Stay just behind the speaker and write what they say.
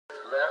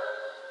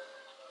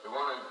left. We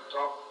want to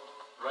talk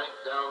right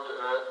down to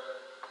earth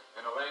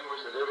in a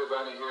language that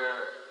everybody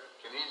here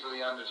can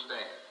easily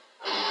understand.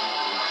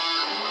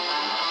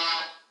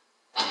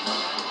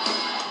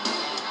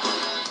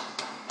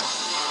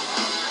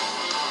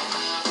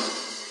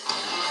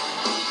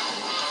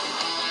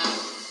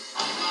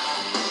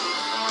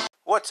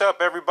 What's up,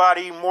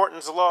 everybody?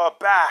 Morton's Law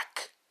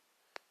back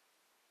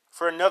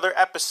for another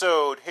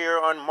episode here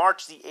on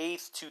March the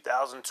 8th,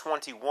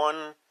 2021.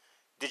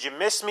 Did you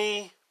miss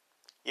me?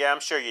 Yeah,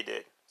 I'm sure you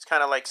did. It's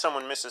kind of like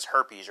someone misses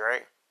herpes,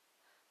 right?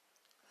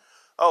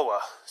 Oh,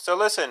 well. So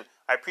listen,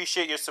 I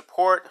appreciate your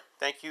support.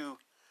 Thank you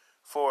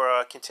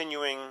for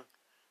continuing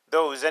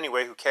those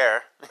anyway who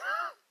care.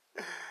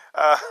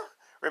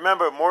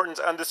 Remember,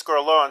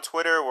 Mortons_Law on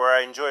Twitter, where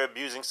I enjoy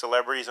abusing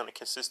celebrities on a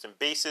consistent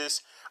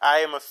basis. I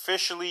am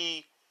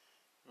officially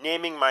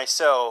naming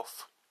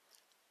myself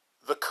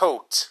the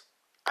Coat.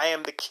 I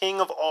am the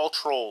king of all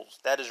trolls.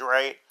 That is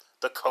right,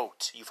 the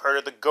Coat. You've heard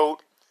of the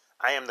Goat.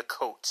 I am the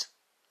Coat.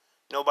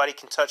 Nobody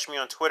can touch me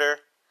on Twitter.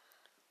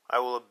 I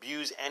will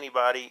abuse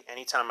anybody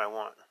anytime I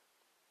want.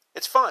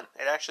 It's fun.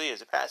 It actually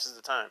is. It passes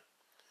the time.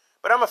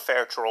 But I'm a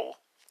fair troll.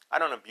 I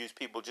don't abuse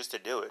people just to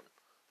do it.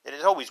 It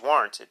is always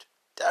warranted.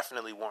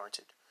 Definitely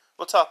warranted.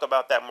 We'll talk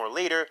about that more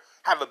later.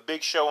 Have a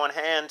big show on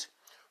hand.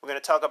 We're going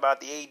to talk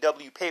about the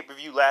AEW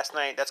pay-per-view last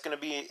night. That's going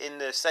to be in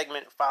the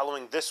segment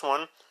following this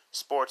one.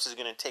 Sports is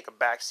going to take a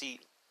backseat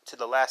to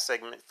the last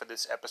segment for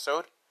this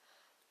episode.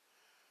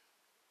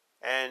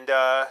 And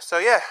I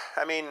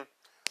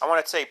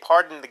want to say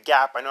pardon the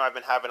gap. I know I've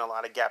been having a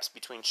lot of gaps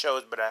between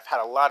shows, but I've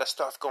had a lot of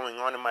stuff going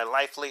on in my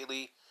life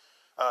lately.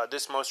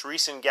 This most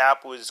recent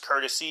gap was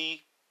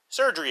courtesy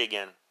surgery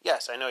again.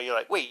 Yes, I know you're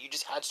like, wait, you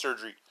just had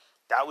surgery.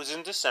 That was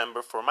in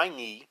December for my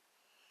knee.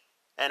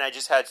 And I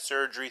just had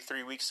surgery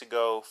 3 weeks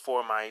ago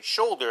for my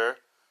shoulder.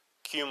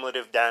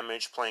 Cumulative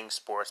damage, playing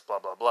sports, blah,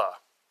 blah, blah.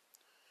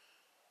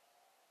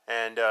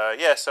 And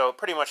so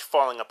pretty much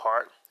falling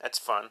apart. That's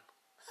fun.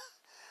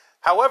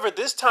 However,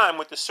 this time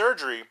with the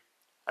surgery,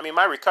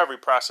 my recovery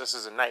process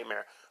is a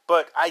nightmare.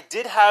 But I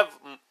did have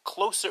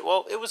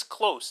it was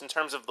close in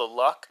terms of the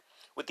luck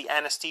with the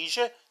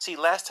anesthesia. See,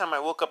 last time I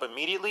woke up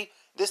immediately.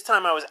 This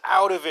time I was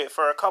out of it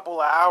for a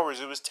couple of hours.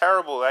 It was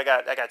terrible. I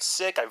got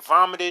sick. I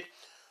vomited.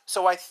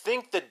 So I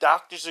think the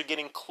doctors are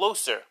getting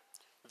closer.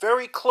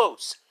 Very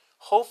close.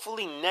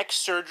 Hopefully next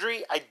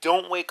surgery I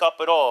don't wake up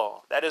at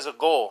all. That is a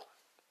goal.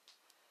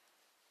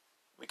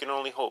 We can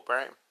only hope,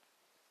 right?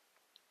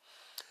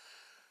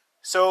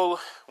 So,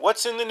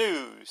 what's in the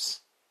news?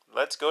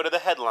 Let's go to the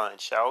headline,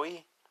 shall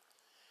we?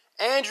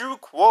 Andrew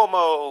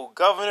Cuomo,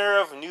 governor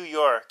of New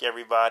York,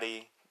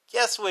 everybody.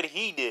 Guess what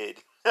he did?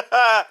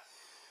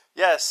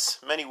 Yes,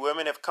 many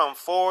women have come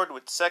forward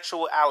with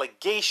sexual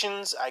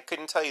allegations. I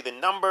couldn't tell you the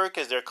number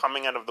because they're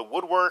coming out of the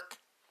woodwork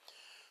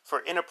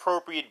for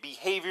inappropriate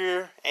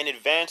behavior and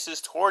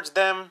advances towards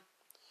them.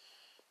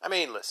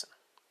 Listen.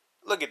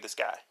 Look at this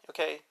guy,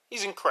 okay?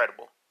 He's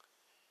incredible.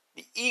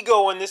 The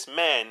ego in this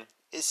man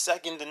is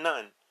second to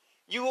none.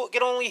 You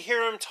can only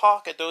hear him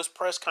talk at those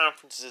press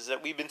conferences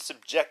that we've been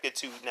subjected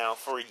to now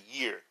for a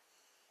year.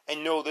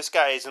 And know this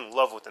guy is in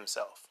love with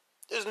himself.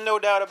 There's no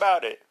doubt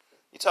about it.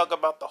 You talk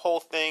about the whole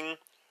thing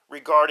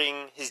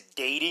regarding his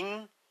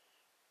dating.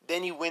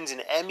 Then he wins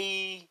an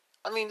Emmy.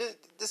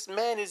 This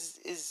man is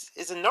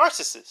a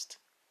narcissist.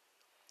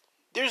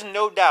 There's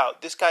no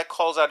doubt this guy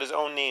calls out his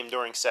own name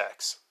during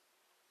sex.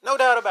 No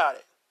doubt about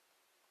it.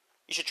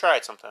 You should try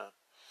it sometime.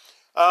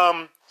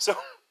 So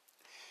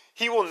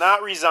he will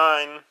not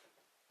resign.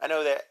 I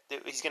know that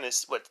he's going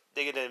to,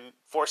 they're going to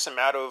force him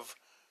out of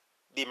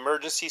the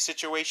emergency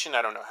situation.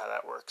 I don't know how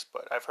that works,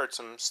 but I've heard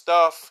some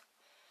stuff.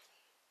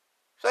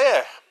 So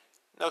yeah,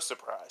 no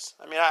surprise.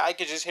 I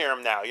could just hear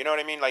him now. You know what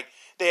I mean? Like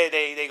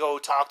they go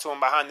talk to him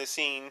behind the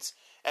scenes,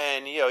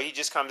 and he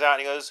just comes out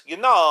and he goes,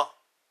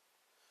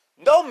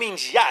 no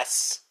means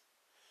yes.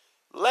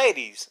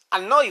 Ladies,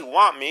 I know you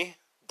want me.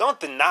 Don't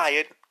deny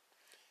it.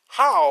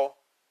 How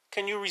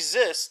can you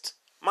resist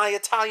my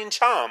Italian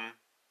charm?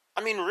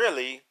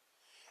 Really.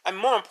 And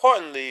more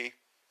importantly,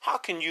 how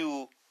can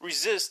you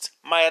resist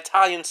my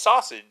Italian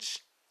sausage?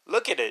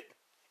 Look at it.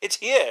 It's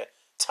here.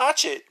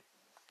 Touch it.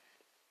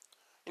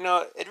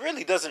 It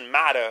really doesn't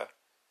matter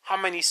how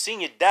many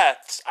senior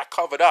deaths I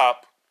covered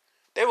up.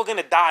 They were going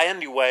to die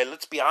anyway,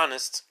 let's be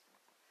honest.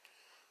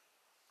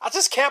 I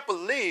just can't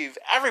believe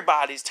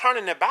everybody's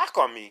turning their back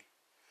on me.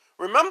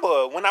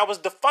 Remember when I was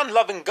the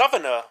fun-loving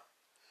governor?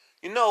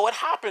 What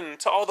happened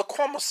to all the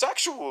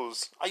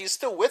homosexuals? Are you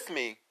still with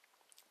me?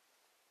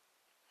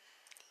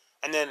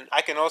 And then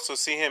I can also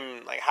see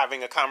him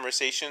having a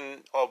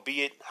conversation,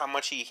 albeit how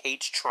much he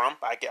hates Trump.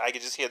 I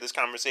could just hear this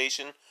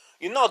conversation.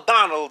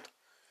 Donald,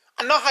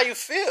 I know how you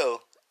feel.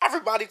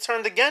 Everybody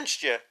turned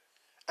against you.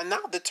 And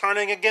now they're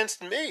turning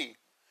against me.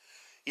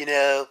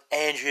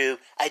 Andrew,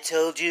 I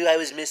told you I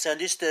was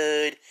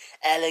misunderstood.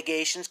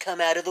 Allegations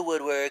come out of the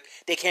woodwork.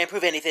 They can't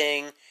prove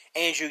anything.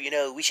 Andrew,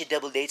 we should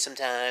double date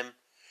sometime.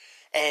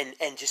 And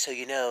just so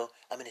you know,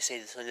 I'm going to say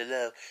this on the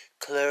low.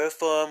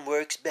 Chloroform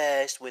works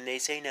best when they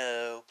say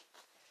no.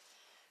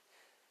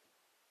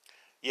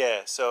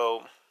 yeah,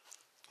 so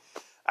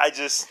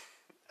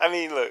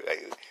look,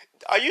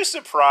 are you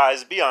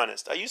surprised? Be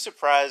honest. Are you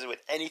surprised with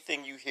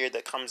anything you hear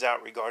that comes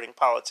out regarding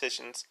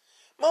politicians?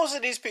 Most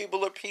of these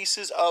people are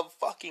pieces of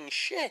fucking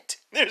shit.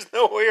 There's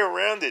no way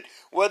around it.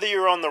 Whether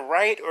you're on the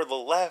right or the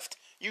left,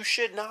 you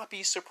should not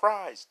be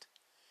surprised.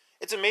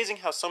 It's amazing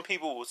how some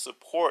people will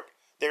support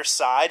their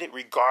side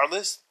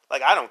regardless.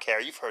 Like, I don't care.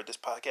 You've heard this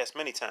podcast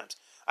many times.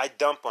 I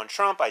dump on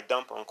Trump. I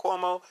dump on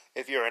Cuomo.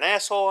 If you're an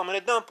asshole, I'm going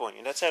to dump on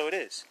you. That's how it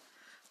is.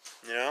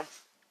 You know?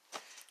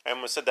 I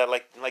almost said that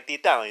like the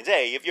Italians.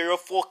 Hey, if you're a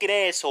fucking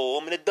asshole,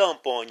 I'm going to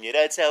dump on you.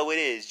 That's how it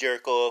is,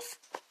 jerk off.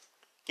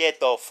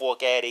 Get the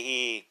fuck out of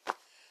here.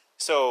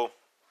 So,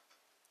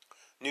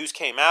 news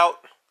came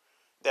out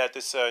that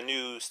this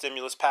new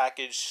stimulus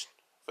package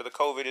for the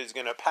COVID is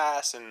going to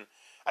pass. And,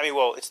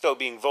 it's still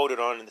being voted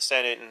on in the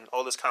Senate and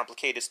all this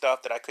complicated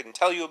stuff that I couldn't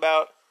tell you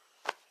about.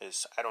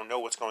 Because I don't know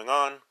what's going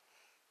on.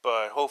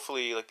 But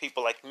hopefully,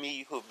 people like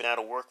me who've been out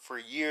of work for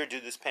a year due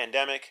to this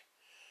pandemic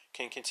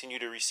can continue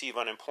to receive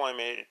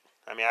unemployment.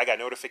 I got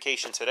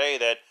notification today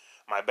that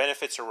my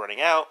benefits are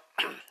running out,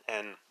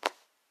 and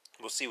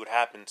we'll see what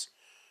happens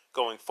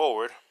going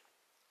forward.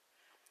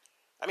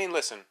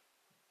 Listen,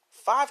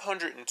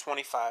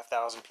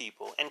 525,000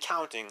 people and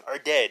counting are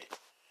dead.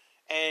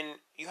 And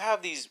you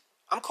have these,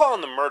 I'm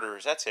calling them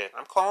murderers, that's it.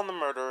 I'm calling them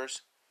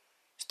murderers,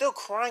 still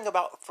crying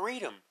about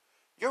freedom.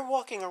 You're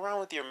walking around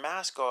with your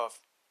mask off,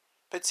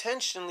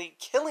 potentially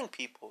killing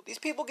people. These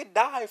people could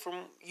die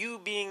from you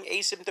being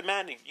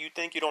asymptomatic. You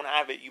think you don't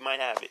have it, you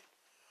might have it.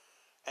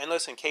 And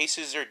listen,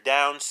 cases are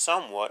down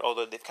somewhat,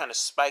 although they've kind of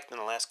spiked in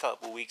the last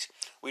couple of weeks.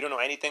 We don't know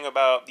anything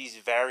about these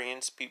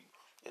variants.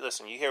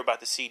 Listen, you hear about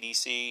the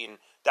CDC and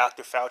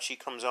Dr. Fauci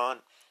comes on.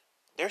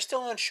 They're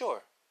still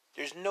unsure.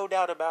 There's no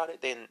doubt about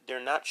it.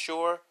 They're not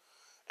sure.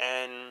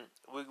 And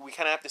we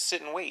kind of have to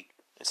sit and wait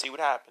and see what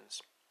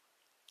happens.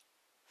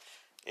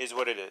 Is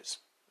what it is.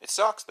 It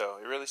sucks, though.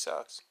 It really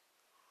sucks.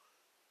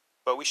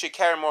 But we should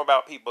care more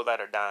about people that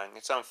are dying.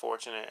 It's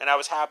unfortunate. And I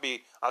was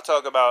happy. I'll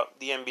talk about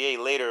the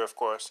NBA later, of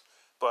course.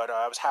 But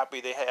I was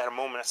happy they had a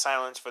moment of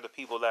silence for the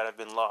people that have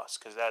been lost.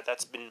 Because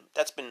that's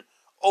been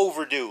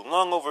overdue.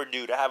 Long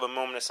overdue to have a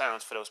moment of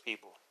silence for those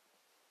people.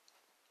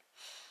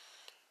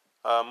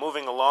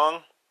 Moving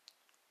along.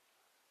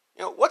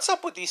 What's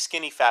up with these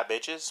skinny fat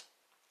bitches?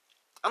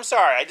 I'm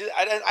sorry.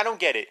 I don't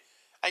get it.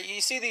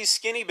 You see these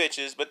skinny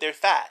bitches, but they're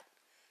fat.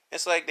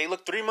 It's like they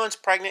look 3 months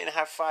pregnant and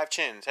have 5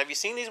 chins. Have you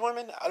seen these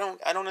women? I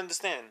don't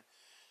understand.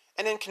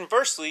 And then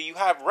conversely, you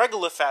have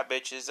regular fat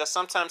bitches that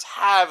sometimes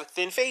have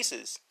thin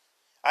faces.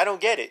 I don't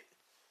get it.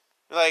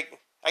 Like,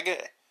 I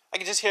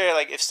can just hear,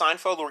 if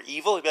Seinfeld were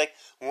evil, he'd be like,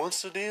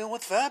 what's the deal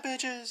with fat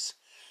bitches?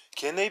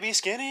 Can they be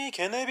skinny?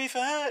 Can they be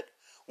fat?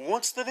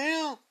 What's the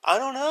deal? I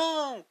don't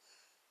know.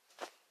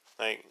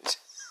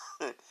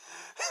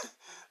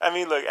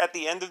 Look, at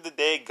the end of the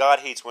day, God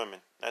hates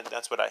women.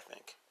 That's what I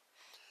think.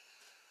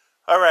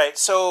 Alright,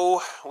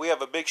 so we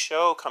have a big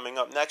show coming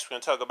up next. We're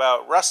going to talk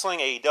about wrestling,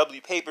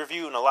 AEW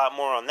pay-per-view, and a lot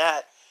more on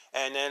that.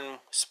 And then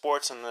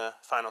sports in the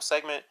final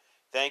segment.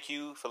 Thank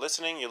you for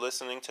listening. You're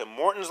listening to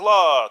Morton's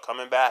Law,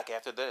 coming back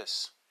after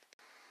this.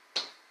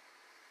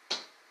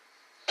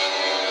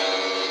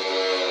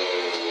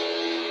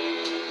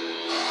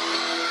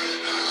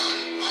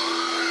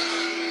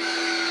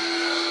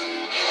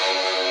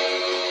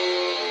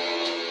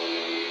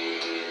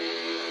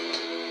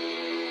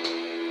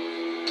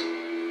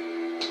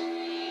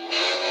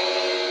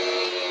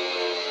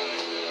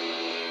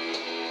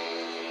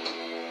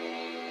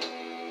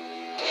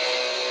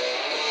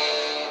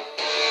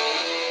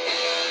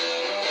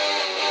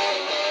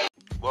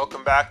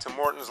 Welcome back to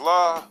Morton's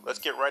Law. Let's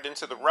get right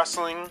into the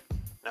wrestling.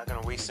 Not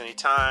going to waste any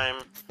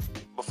time.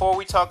 Before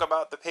we talk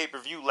about the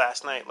pay-per-view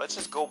last night, let's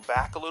just go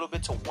back a little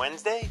bit to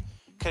Wednesday,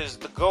 because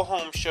the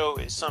go-home show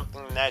is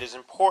something that is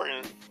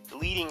important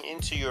leading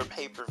into your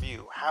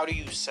pay-per-view. How do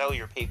you sell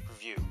your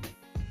pay-per-view?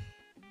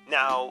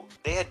 Now,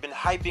 they had been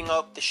hyping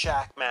up the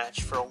Shaq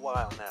match for a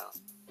while now.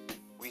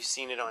 We've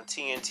seen it on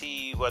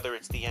TNT, whether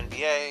it's the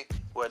NBA,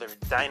 whether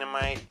it's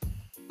Dynamite,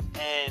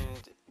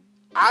 and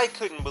I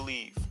couldn't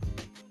believe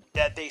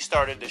that they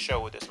started the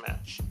show with this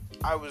match.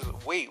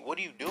 Wait, what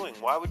are you doing?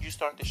 Why would you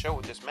start the show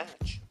with this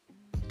match?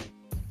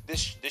 This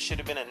should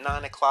have been at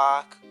 9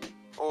 o'clock,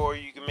 or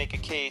you can make a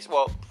case,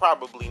 well,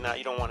 probably not,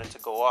 you don't want it to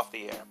go off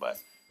the air, but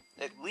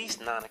at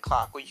least 9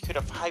 o'clock, where you could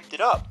have hyped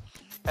it up.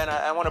 And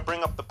I want to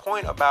bring up the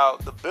point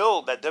about the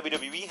build that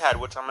WWE had,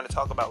 which I'm going to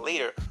talk about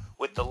later,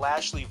 with the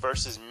Lashley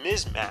versus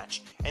Miz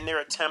match, and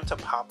their attempt to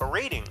pop a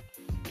rating.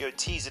 You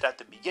tease it at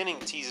the beginning,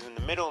 tease it in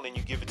the middle, and then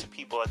you give it to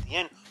people at the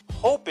end,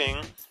 hoping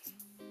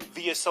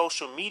via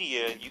social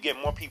media you get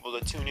more people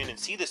to tune in and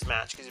see this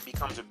match because it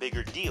becomes a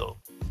bigger deal,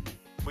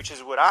 which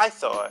is what I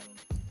thought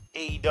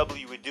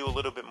AEW would do a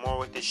little bit more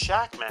with this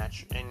Shaq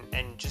match,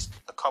 and just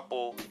a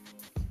couple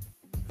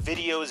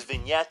videos,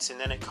 vignettes, and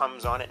then it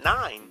comes on at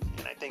 9,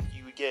 and I think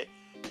you would get...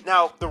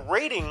 Now, the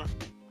rating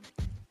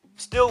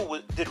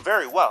still did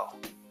very well.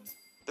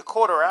 The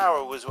quarter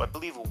hour was, I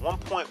believe,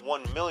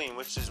 1.1 million,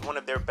 which is one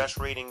of their best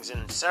ratings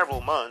in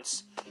several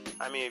months.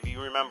 I mean, if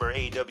you remember,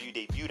 AEW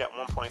debuted at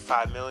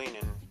 1.5 million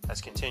and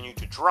has continued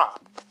to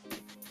drop.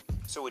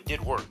 So it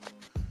did work.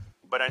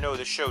 But I know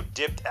the show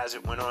dipped as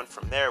it went on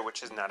from there,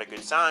 which is not a good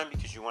sign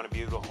because you want to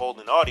be able to hold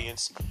an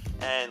audience.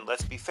 And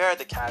let's be fair,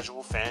 the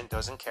casual fan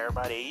doesn't care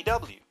about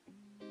AEW.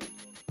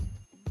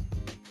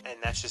 And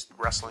that's just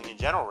wrestling in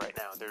general right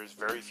now. There's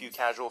very few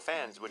casual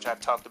fans, which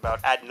I've talked about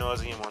ad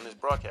nauseum on this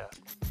broadcast.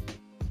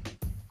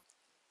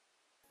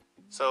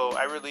 So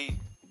I really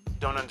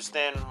don't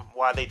understand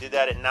why they did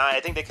that at 9. I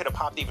think they could have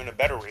popped even a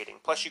better rating.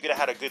 Plus, you could have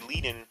had a good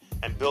lead-in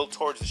and build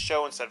towards the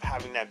show instead of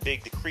having that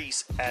big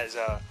decrease as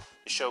the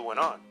show went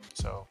on.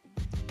 So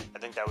I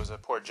think that was a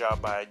poor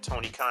job by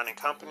Tony Khan and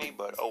company,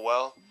 but oh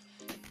well.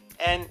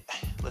 And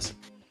listen,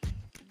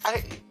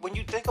 when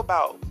you think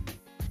about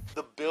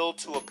the build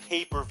to a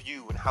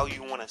pay-per-view and how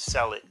you want to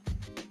sell it,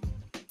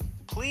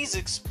 please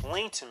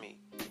explain to me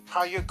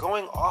how you're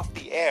going off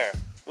the air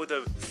with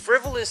a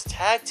frivolous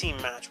tag team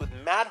match with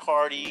Matt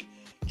Hardy,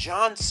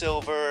 John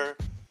Silver.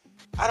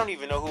 I don't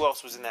even know who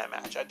else was in that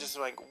match. I just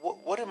like,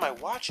 what am I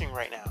watching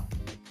right now?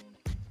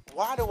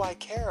 Why do I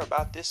care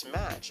about this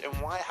match? And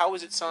how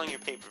is it selling your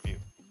pay-per-view?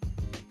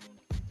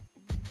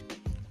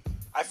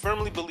 I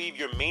firmly believe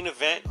your main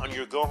event on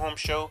your go-home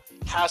show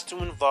has to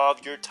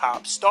involve your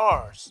top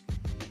stars.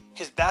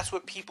 Because that's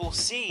what people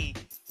see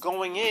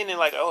going in and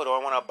like, oh, do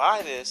I want to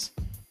buy this?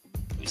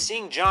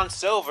 Seeing John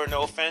Silver,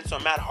 no offense, or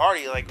Matt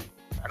Hardy, like,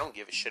 I don't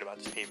give a shit about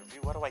this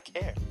pay-per-view. Why do I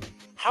care?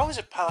 How is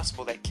it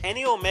possible that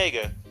Kenny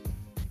Omega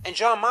and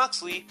Jon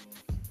Moxley,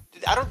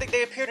 I don't think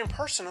they appeared in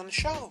person on the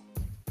show.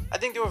 I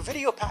think there were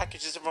video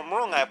packages. If I'm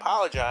wrong, I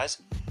apologize.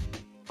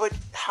 But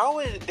how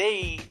are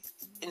they,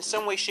 in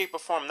some way, shape, or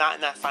form, not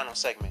in that final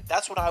segment?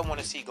 That's what I want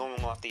to see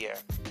going off the air.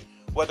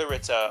 Whether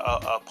it's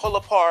a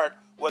pull-apart,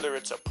 whether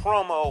it's a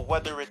promo,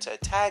 whether it's a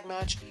tag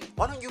match,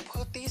 why don't you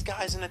put these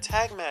guys in a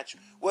tag match?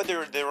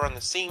 Whether they're on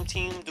the same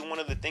team, do one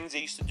of the things they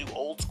used to do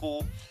old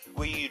school,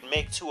 where you'd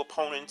make two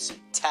opponents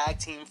tag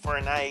team for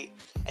a night,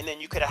 and then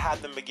you could have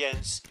had them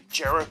against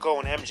Jericho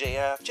and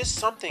MJF. Just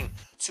something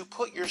to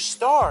put your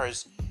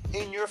stars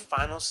in your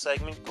final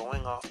segment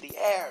going off the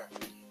air.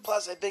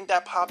 Plus, I think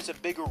that pops a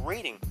bigger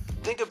rating.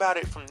 Think about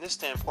it from this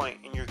standpoint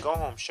in your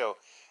go-home show.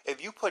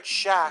 If you put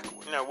Shaq,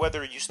 now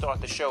whether you start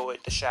the show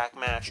at the Shaq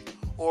match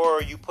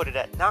or you put it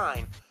at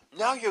 9,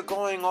 now you're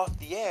going off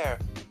the air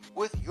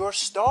with your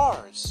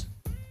stars.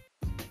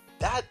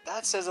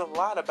 That says a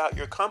lot about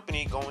your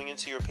company going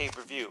into your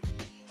pay-per-view.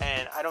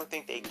 And I don't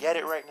think they get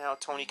it right now.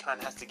 Tony Khan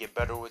has to get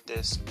better with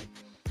this.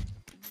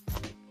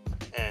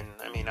 And,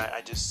 I mean,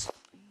 I just...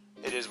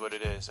 It is what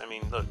it is. I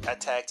mean, look,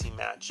 that tag team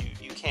match,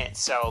 you can't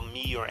sell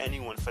me or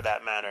anyone for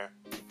that matter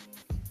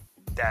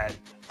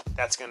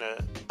that's gonna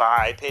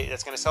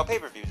sell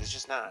pay-per-views. It's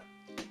just not.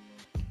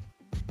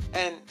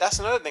 And that's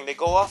another thing. They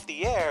go off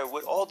the air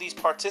with all these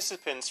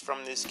participants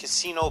from this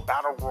casino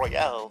battle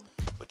royale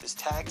with this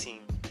tag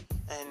team.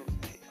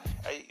 And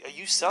are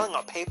you selling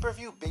a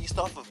pay-per-view based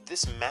off of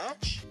this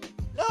match?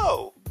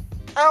 No.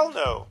 Hell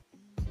no.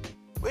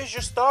 Where's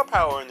your star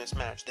power in this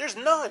match? There's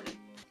none.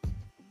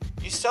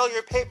 You sell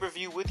your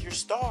pay-per-view with your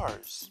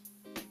stars.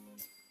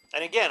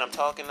 And again, I'm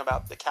talking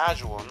about the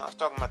casual. I'm not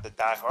talking about the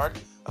diehard.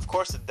 Of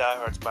course the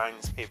diehard's buying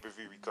this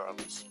pay-per-view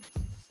regardless.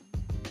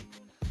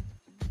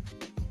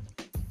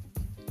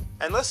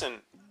 And listen,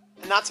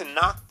 not to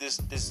knock this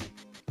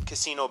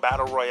casino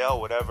battle royale,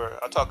 whatever.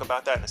 I'll talk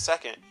about that in a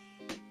second.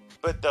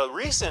 But the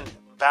recent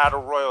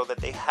battle royal that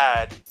they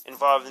had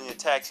involving the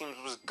tag teams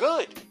was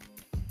good.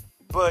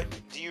 But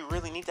do you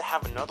really need to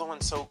have another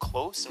one so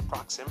close in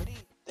proximity?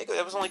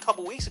 That was only a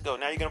couple weeks ago.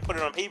 Now you're going to put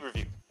it on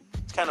pay-per-view.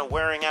 It's kind of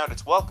wearing out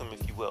its welcome,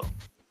 if you will.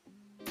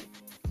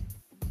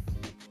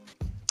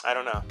 I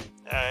don't know.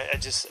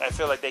 I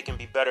feel like they can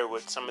be better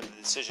with some of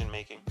the decision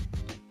making.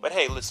 But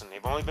hey, listen,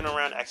 they've only been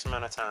around X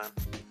amount of time.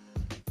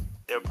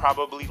 They'll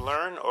probably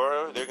learn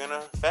or they're going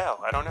to fail.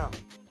 I don't know.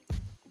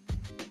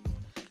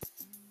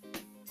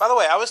 By the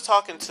way, I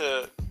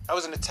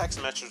was in a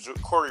text message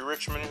with Corey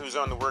Richmond, who's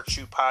on the Work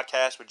Shoot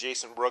podcast with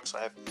Jason Brooks.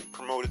 I've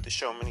promoted the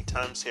show many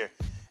times here.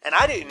 And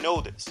I didn't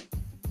know this.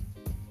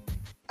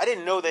 I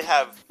didn't know they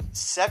have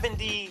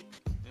 70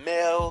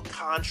 male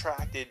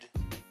contracted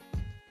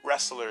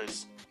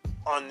wrestlers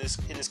in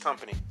this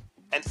company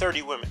and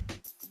 30 women.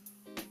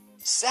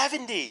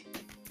 70!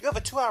 You have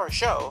a 2-hour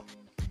show.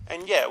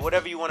 And yeah,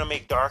 whatever you want to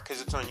make dark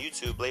because it's on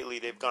YouTube. Lately,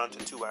 they've gone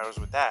to 2 hours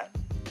with that.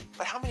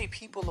 But how many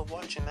people are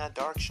watching that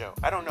dark show?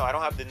 I don't know. I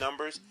don't have the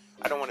numbers.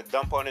 I don't want to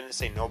dump on it and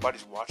say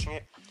nobody's watching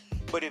it.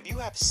 But if you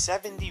have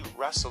 70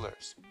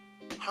 wrestlers,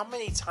 how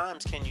many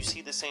times can you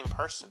see the same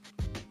person?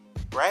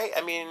 Right?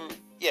 I mean,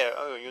 yeah,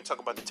 you talk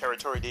about the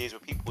territory days where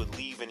people would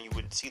leave and you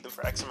would see them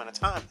for X amount of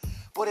time.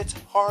 But it's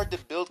hard to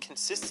build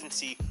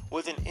consistency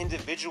with an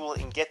individual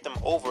and get them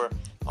over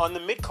on the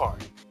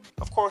mid-card.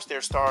 Of course,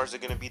 their stars are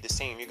going to be the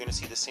same. You're going to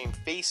see the same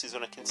faces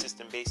on a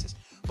consistent basis.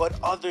 But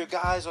other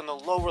guys on the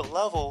lower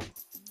level,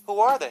 who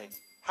are they?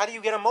 How do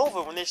you get them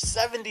over when there's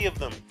 70 of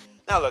them?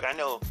 Now, look, I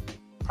know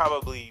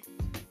probably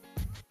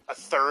a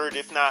third,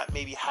 if not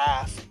maybe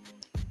half,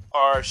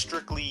 are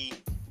strictly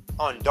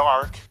on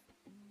dark.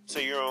 So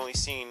you're only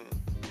seeing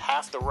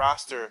half the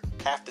roster,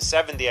 half the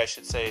 70, I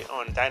should say,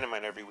 on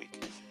Dynamite every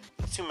week.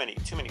 That's too many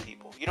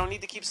people. You don't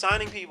need to keep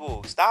signing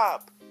people.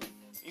 Stop.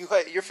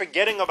 You're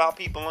forgetting about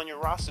people on your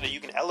roster that you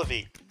can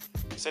elevate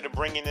instead of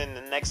bringing in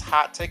the next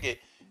hot ticket.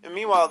 And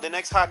meanwhile, the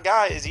next hot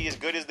guy, is he as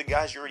good as the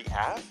guys you already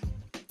have?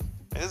 And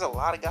there's a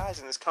lot of guys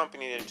in this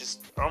company that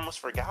just are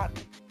almost forgotten.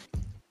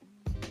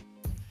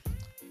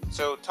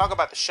 So talk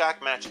about the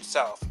Shaq match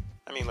itself.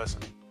 I mean, listen,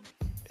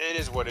 it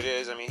is what it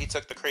is. I mean, he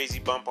took the crazy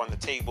bump on the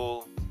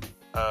table.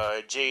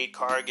 Jade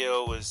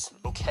Cargill was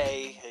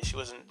okay. She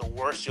wasn't the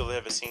worst you'll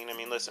ever seen. I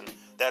mean, listen,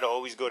 that'll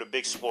always go to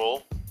Big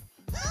Swole.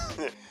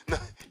 No,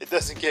 it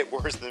doesn't get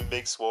worse than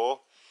Big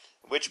Swole,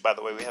 which, by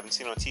the way, we haven't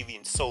seen on TV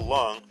in so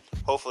long.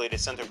 Hopefully they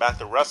sent her back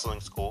to wrestling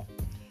school.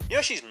 You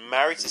know she's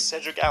married to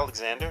Cedric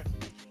Alexander?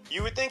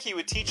 You would think he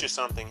would teach her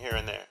something here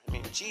and there. I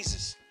mean,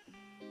 Jesus.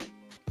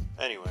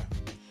 Anyway.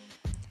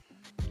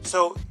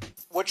 So,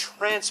 what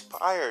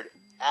transpired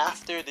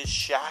after this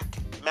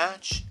Shaq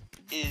match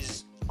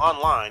is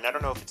online. I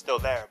don't know if it's still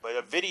there, but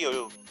a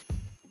video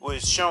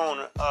was shown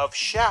of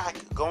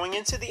Shaq going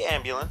into the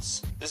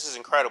ambulance. This is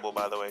incredible,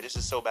 by the way. This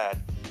is so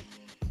bad.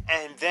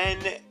 And then,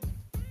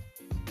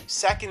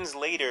 seconds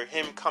later,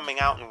 him coming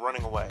out and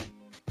running away.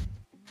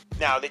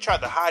 Now, they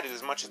tried to hide it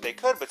as much as they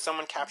could, but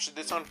someone captured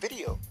this on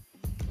video.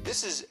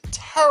 This is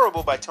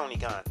terrible by Tony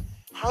Khan.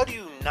 How do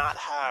you not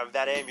have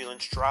that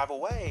ambulance drive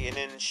away and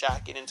then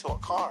Shaq get into a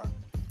car?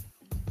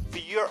 For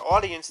your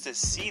audience to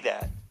see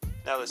that.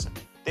 Now listen,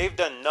 they've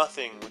done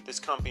nothing with this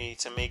company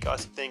to make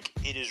us think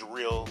it is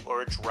real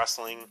or it's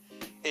wrestling.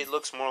 It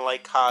looks more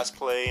like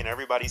cosplay and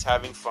everybody's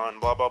having fun,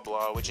 blah, blah,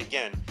 blah. Which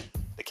again,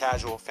 the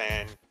casual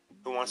fan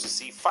who wants to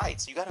see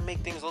fights, you got to make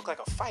things look like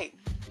a fight.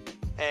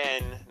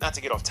 And not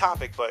to get off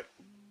topic, but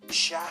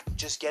Shaq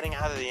just getting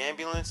out of the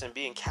ambulance and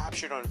being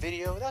captured on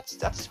video,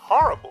 that's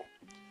horrible.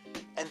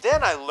 And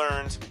then I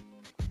learned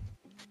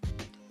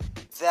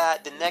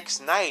that the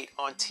next night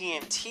on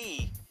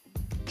TNT,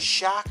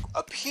 Shaq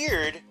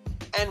appeared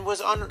and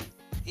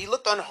he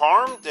looked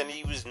unharmed and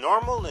he was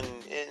normal and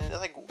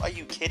like, are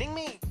you kidding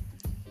me?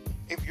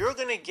 If you're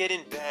going to get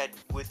in bed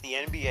with the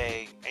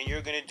NBA and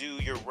you're going to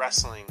do your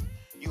wrestling,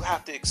 you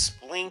have to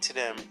explain to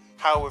them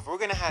how if we're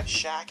going to have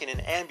Shaq in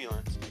an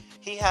ambulance,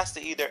 he has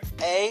to either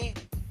A,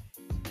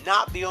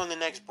 not be on the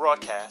next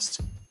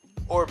broadcast,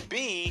 or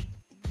B,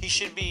 he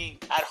should be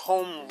at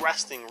home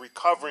resting,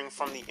 recovering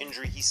from the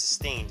injury he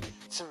sustained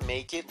to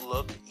make it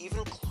look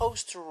even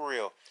close to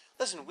real.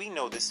 Listen, we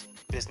know this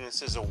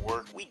business is a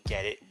work, we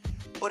get it,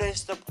 but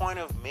it's the point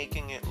of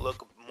making it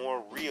look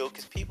more real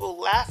because people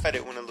laugh at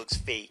it when it looks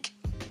fake.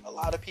 A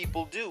lot of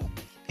people do.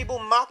 People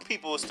mock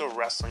people who are still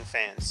wrestling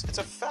fans. It's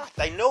a fact.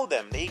 I know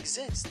them. They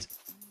exist.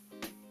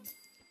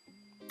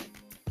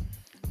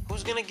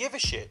 Who's gonna give a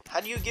shit? How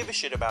do you give a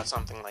shit about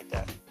something like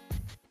that?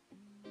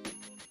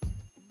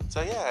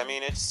 So yeah, I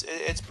mean, it's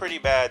pretty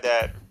bad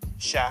that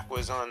Shaq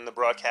was on the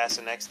broadcast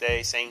the next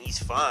day saying he's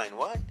fine.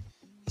 What?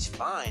 He's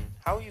fine?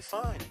 How are you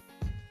fine?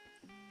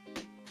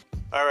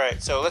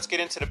 Alright, so let's get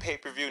into the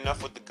pay-per-view.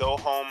 Enough with the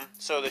go-home.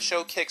 So the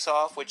show kicks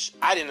off, which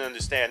I didn't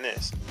understand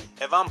this.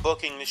 If I'm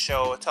booking the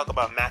show, I talk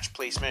about match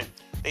placement.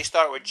 They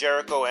start with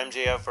Jericho,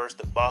 MJF versus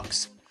the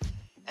Bucks.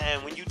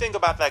 And when you think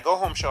about that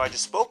go-home show I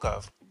just spoke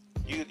of,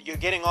 you're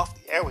getting off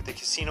the air with the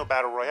Casino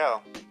Battle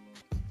Royale.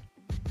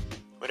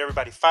 With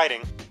everybody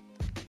fighting.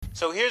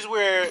 So here's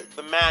where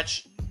the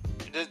match,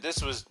 this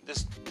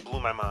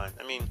blew my mind.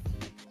 I mean,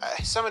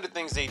 some of the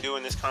things they do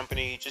in this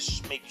company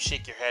just make you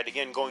shake your head.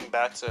 Again, going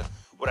back to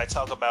what I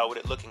talk about with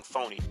it looking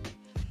phony.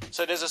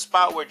 So there's a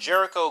spot where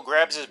Jericho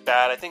grabs his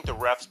bat. I think the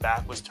ref's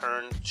back was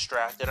turned,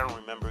 distracted. I don't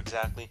remember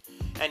exactly.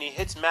 And he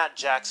hits Matt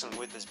Jackson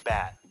with his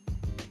bat.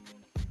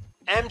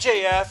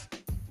 MJF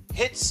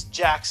hits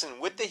Jackson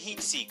with the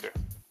Heat Seeker.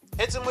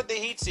 Hits him with the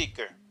Heat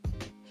Seeker.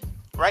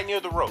 Right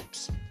near the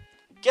ropes.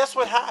 Guess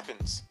what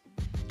happens?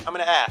 I'm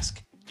going to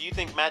ask. Do you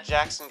think Matt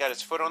Jackson got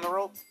his foot on the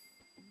rope?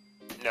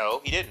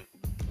 No, he didn't.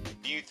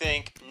 Do you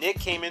think Nick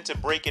came in to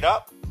break it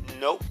up?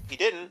 Nope, he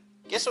didn't.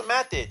 Guess what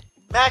Matt did?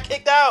 Matt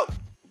kicked out.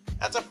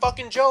 That's a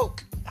fucking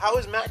joke. How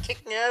is Matt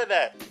kicking out of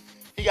that?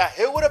 He got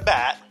hit with a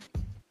bat,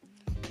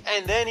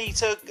 and then he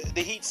took the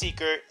Heat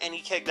Seeker and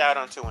he kicked out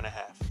on 2.5.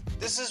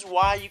 This is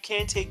why you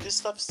can't take this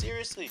stuff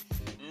seriously.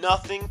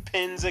 Nothing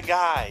pins a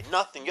guy.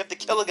 Nothing. You have to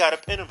kill a guy to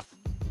pin him.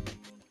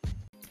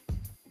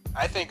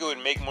 I think it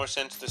would make more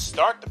sense to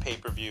start the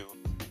pay-per-view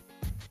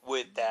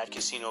with that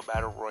Casino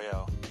Battle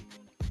Royale.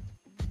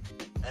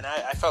 And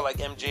I felt like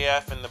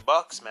MJF and the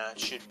Bucks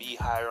match should be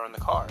higher on the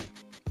card.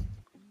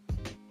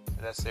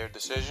 That's their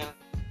decision.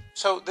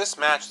 So this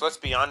match, let's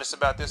be honest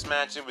about this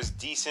match, it was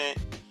decent.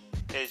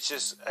 It's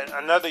just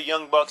another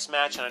Young Bucks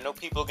match, and I know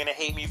people are going to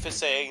hate me for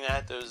saying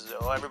that. There's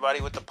everybody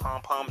with the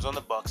pom-poms on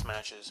the Bucks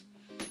matches.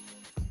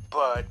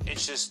 But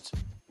it's just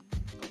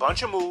a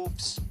bunch of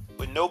moves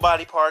with no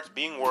body parts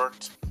being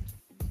worked.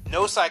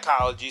 No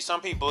psychology.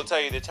 Some people will tell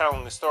you they're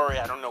telling the story.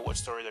 I don't know what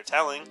story they're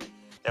telling.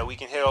 That we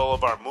can hit all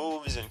of our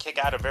moves and kick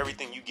out of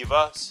everything you give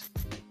us.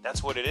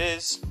 That's what it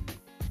is.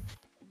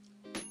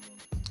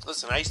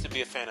 Listen, I used to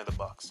be a fan of the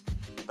Bucks.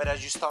 But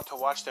as you start to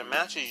watch their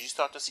matches, you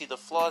start to see the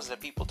flaws that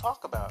people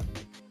talk about.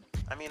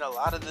 I mean, a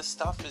lot of this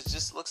stuff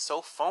just looks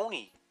so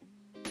phony.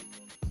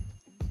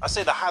 I'll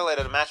say the highlight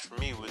of the match for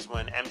me was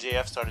when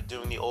MJF started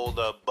doing the old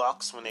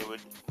Bucks when they would,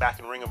 back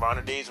in Ring of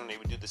Honor days, when they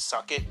would do the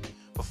suck it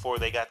before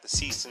they got the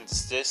cease and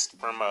desist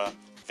from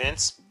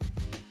Vince.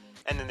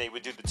 And then they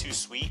would do the too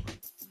sweet.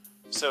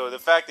 So the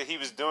fact that he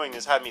was doing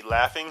this had me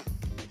laughing.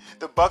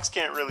 The Bucks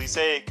can't really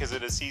say it because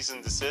of the cease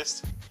and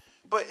desist.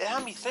 But it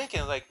had me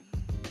thinking, like,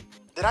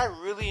 did I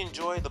really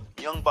enjoy the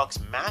Young Bucks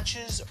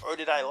matches, or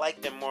did I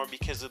like them more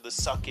because of the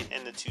suck it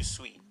and the too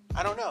sweet?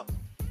 I don't know.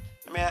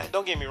 I mean,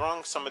 don't get me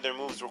wrong, some of their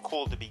moves were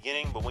cool at the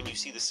beginning, but when you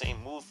see the same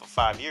move for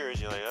 5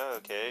 years, you're like, oh,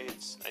 okay,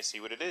 I see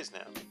what it is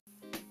now.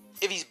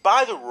 If he's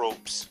by the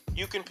ropes,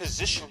 you can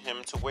position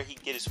him to where he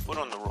can get his foot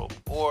on the rope,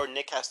 or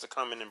Nick has to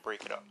come in and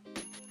break it up.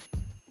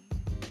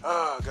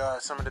 Oh,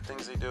 God, some of the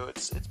things they do,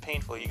 it's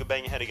painful. You can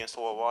bang your head against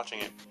the wall watching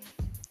it.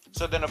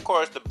 So then, of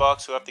course, the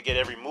Bucks, who have to get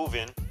every move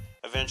in,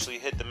 eventually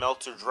hit the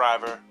Meltzer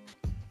driver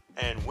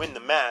and win the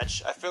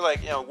match. I feel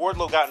like,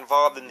 Wardlow got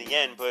involved in the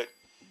end, but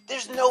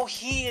there's no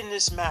heat in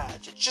this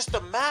match. It's just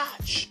a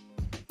match.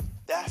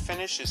 That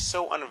finish is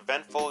so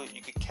uneventful,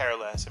 you could care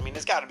less. I mean,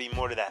 there's got to be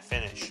more to that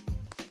finish.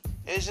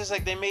 It's just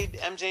like they made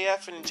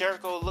MJF and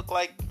Jericho look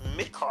like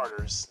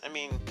mid-carders. I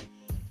mean,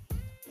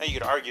 now you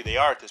could argue they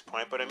are at this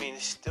point, but I mean,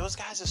 those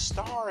guys are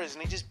stars,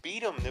 and they just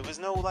beat them. There was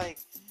no, like,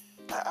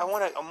 I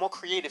want a more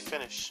creative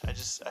finish. I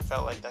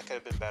felt like that could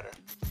have been better.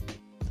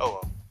 Oh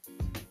well.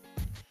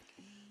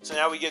 So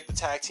now we get the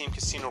Tag Team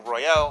Casino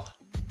Royale.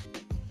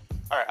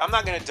 Alright, I'm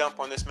not going to dump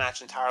on this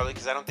match entirely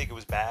because I don't think it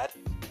was bad.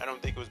 I don't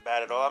think it was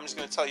bad at all. I'm just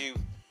going to tell you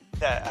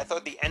that I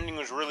thought the ending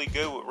was really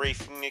good with Rey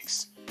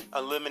Fenix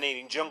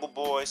eliminating Jungle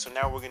Boy. So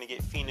now we're going to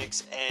get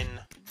Fenix and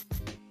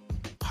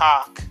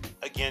Pac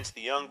against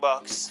the Young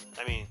Bucks.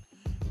 I mean,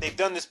 they've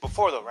done this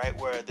before though, right?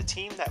 Where the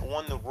team that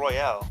won the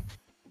Royale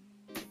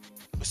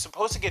was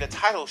supposed to get a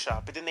title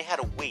shot, but then they had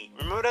to wait.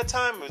 Remember that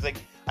time? It was like,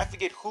 I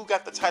forget who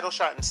got the title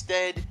shot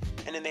instead,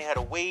 and then they had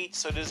to wait.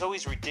 So there's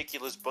always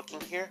ridiculous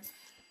booking here.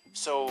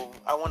 So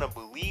I want to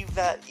believe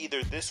that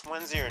either this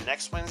Wednesday or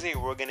next Wednesday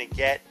we're going to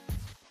get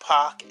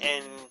Pac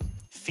and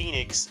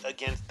Fenix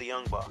against the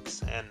Young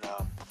Bucks. And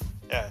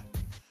yeah,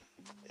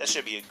 that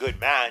should be a good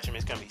match. I mean,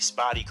 it's going to be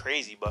spotty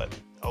crazy, but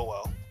oh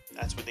well,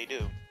 that's what they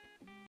do.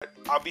 But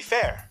I'll be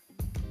fair.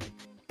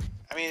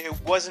 I mean,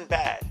 it wasn't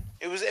bad.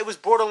 It was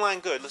borderline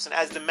good. Listen,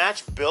 as the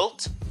match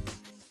built,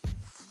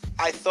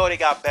 I thought it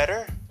got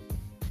better,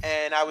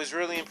 and I was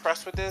really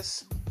impressed with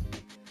this.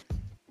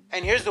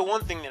 And here's the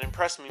one thing that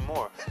impressed me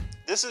more.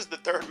 This is the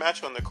third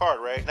match on the card,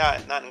 right?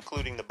 Not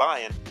including the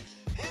buy-in.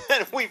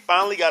 And we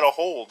finally got a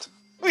hold.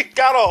 We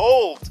got a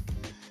hold.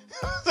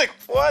 I was like,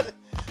 what?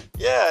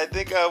 Yeah, I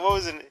think, what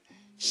was it?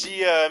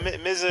 She,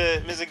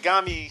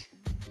 Mizunami.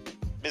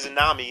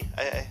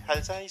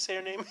 How you say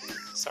her name?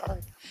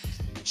 Sorry.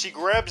 She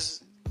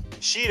grabs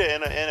Sheeta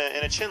in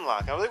a chin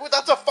lock. I was like, well,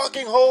 that's a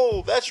fucking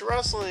hold. That's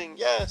wrestling.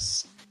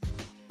 Yes.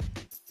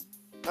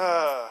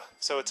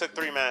 So it took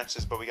 3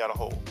 matches, but we got a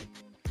hold.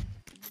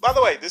 By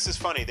the way, this is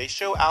funny. They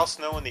show Al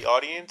Snow in the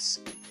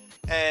audience,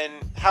 and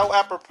how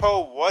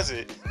apropos was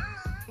it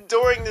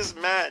during this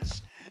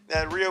match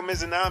that Ryo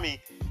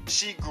Mizunami,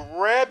 she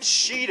grabs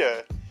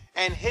Sheeta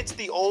and hits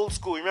the old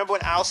school. Remember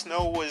when Al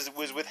Snow was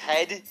with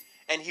Head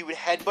and he would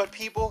headbutt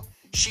people?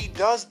 She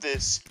does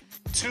this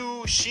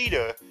to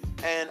Sheeta,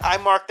 and I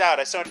marked out.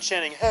 I started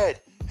chanting, Head,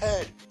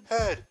 Head,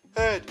 Head,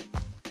 Head.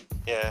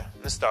 Yeah,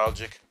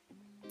 nostalgic.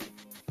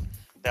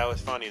 That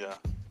was funny though.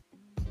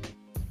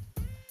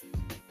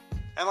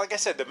 And like I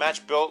said, the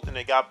match built and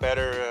it got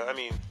better. I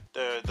mean,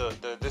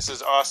 the "This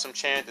is awesome"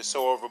 chant is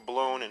so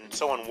overblown and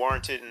so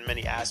unwarranted in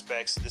many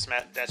aspects. This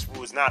match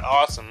was not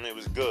awesome. It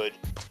was good.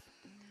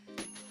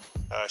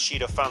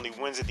 Sheeta finally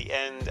wins at the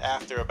end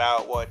after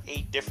about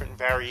 8 different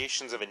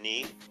variations of a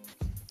knee.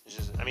 It's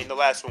just, I mean, the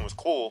last one was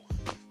cool,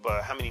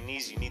 but how many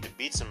knees do you need to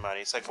beat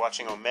somebody? It's like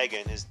watching Omega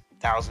and his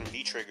 1,000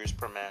 V-triggers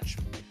per match.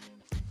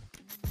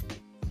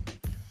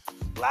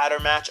 Ladder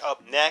match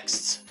up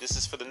next. This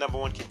is for the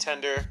 #1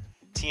 contender,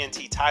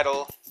 TNT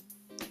title.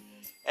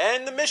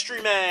 And the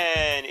Mystery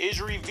Man is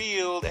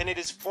revealed, and it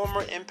is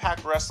former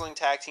Impact Wrestling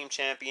Tag Team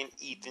Champion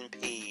Ethan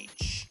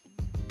Page.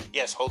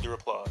 Yes, hold your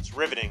applause.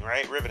 Riveting,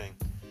 right? Riveting.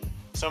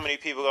 So many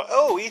people go,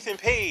 oh, Ethan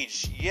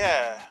Page.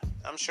 Yeah,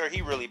 I'm sure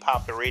he really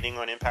popped a rating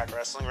on Impact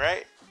Wrestling,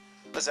 right?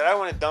 Listen, I don't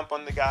want to dump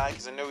on the guy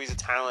because I know he's a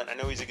talent. I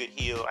know he's a good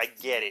heel. I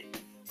get it.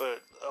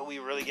 But are we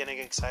really getting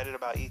excited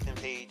about Ethan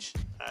Page?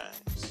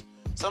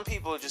 Some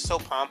people are just so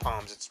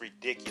pom-poms, it's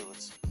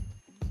ridiculous.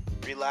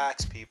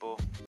 Relax, people.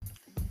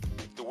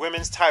 The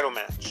women's title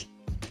match.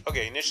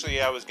 Okay, initially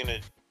I was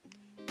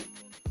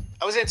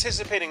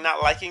anticipating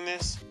not liking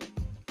this.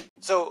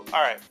 So,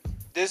 alright.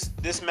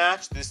 This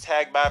match, this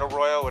tag battle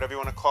royal, whatever you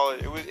want to call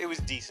it, it was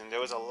decent. There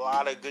was a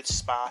lot of good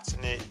spots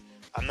in it.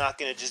 I'm not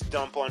going to just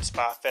dump on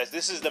Spot Fest.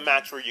 This is the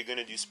match where you're going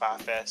to do Spot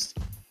Fest.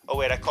 Oh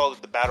wait, I called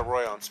it the battle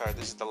royal. I'm sorry,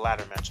 this is the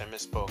ladder match. I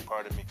misspoke,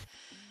 pardon me.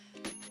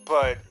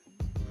 But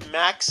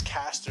Max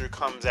Caster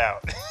comes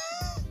out.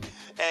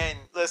 And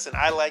listen,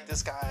 I like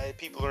this guy.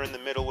 People are in the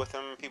middle with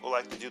him. People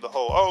like to do the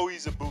whole, oh,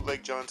 he's a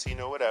bootleg John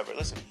Cena, whatever.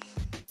 Listen,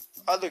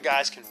 other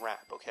guys can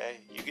rap, okay?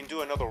 You can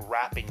do another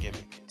rapping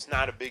gimmick. It's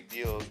not a big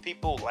deal. If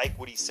people like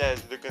what he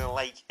says, they're going to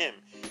like him.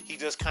 He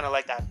does kind of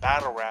like that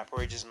battle rap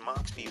where he just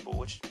mocks people,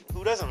 which,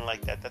 who doesn't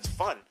like that? That's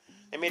fun.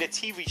 They made a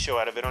TV show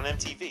out of it on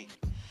MTV.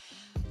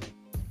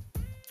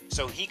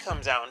 So he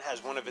comes out and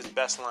has one of his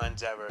best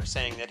lines ever,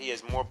 saying that he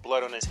has more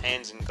blood on his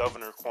hands than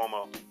Governor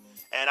Cuomo.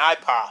 And I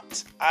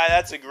popped.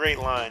 That's a great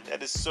line.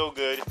 That is so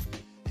good.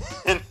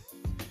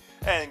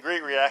 and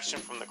great reaction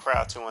from the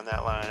crowd too on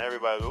that line.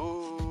 Everybody,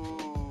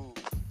 ooh.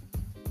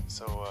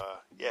 So,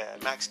 yeah,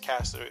 Max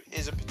Caster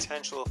is a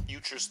potential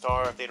future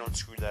star if they don't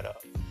screw that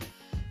up.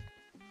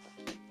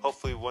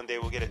 Hopefully one day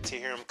we'll get to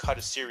hear him cut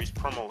a series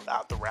promo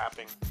without the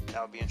rapping.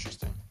 That would be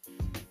interesting.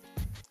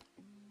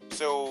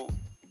 So,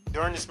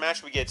 during this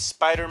match, we get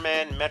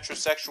Spider-Man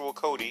metrosexual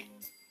Cody.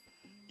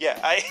 Yeah,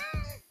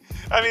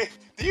 I mean,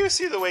 do you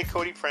see the way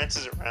Cody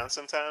prances around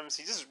sometimes?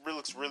 He just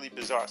looks really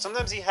bizarre.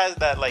 Sometimes he has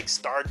that, like,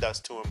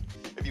 stardust to him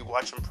if you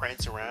watch him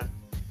prance around.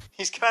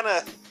 He's kind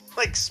of,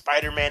 like,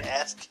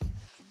 Spider-Man-esque.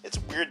 It's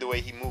weird the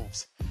way he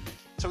moves.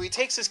 So he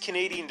takes his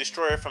Canadian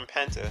Destroyer from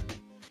Penta.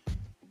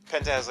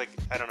 Penta has, like,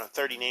 I don't know,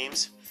 30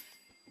 names.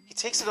 He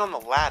takes it on the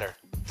ladder.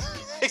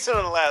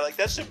 Like,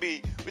 that should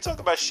be... We talk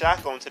about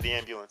Shaq going to the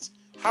ambulance.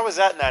 How is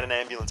that not an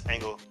ambulance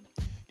angle?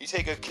 You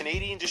take a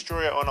Canadian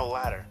Destroyer on a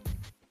ladder.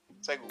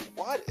 It's like,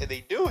 what are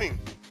they doing?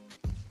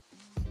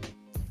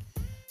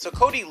 So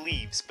Cody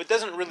leaves, but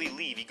doesn't really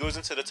leave. He goes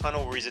into the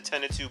tunnel where he's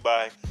attended to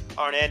by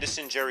Arn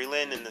Anderson, Jerry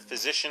Lynn, and the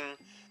physician,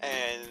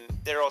 and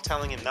they're all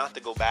telling him not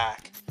to go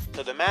back.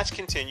 So the match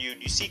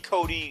continued. You see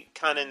Cody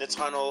kind of in the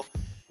tunnel,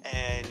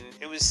 and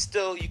it was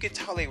still, you could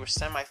tell they were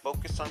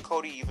semi-focused on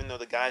Cody, even though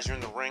the guys are in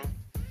the ring.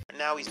 And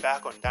now he's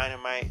back on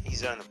Dynamite.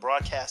 He's on the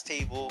broadcast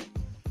table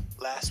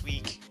last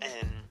week,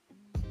 and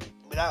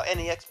without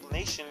any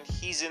explanation,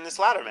 he's in this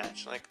ladder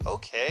match. Like,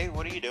 okay,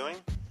 what are you doing?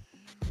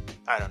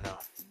 I don't know.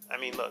 I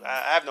mean, look,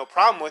 I have no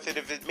problem with it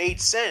if it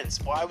made sense.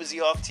 Why was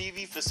he off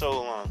TV for so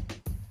long?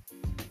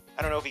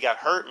 I don't know if he got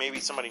hurt. Maybe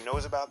somebody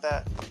knows about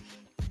that.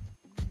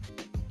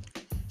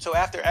 So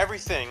after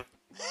everything,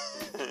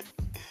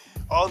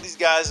 all these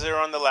guys are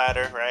on the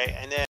ladder, right?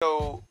 And then,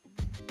 so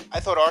I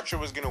thought Archer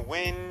was going to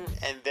win,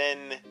 and then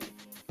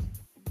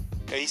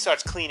he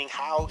starts cleaning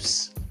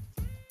house.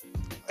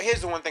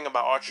 Here's the one thing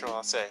about Archer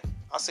I'll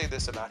say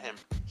this about him.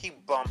 He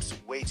bumps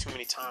way too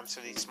many times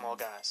for these small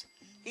guys.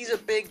 He's a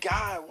big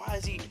guy. Why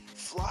is he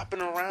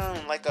flopping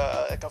around like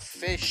a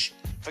fish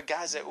for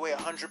guys that weigh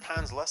 100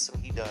 pounds less than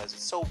he does?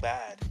 It's so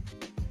bad.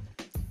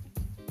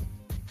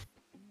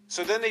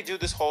 So then they do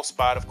this whole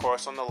spot, of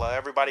course, on the ladder.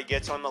 Everybody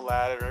gets on the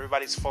ladder.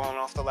 Everybody's falling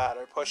off the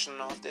ladder, pushing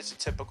off. It's a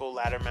typical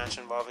ladder match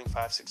involving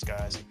 5-6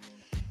 guys.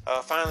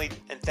 Finally,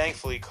 and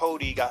thankfully,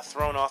 Cody got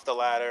thrown off the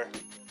ladder.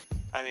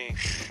 I mean,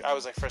 I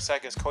was like, for a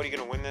second, is Cody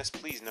going to win this?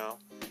 Please, no.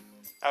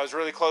 I was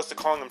really close to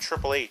calling him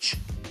Triple H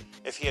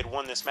if he had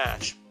won this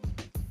match.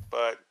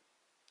 But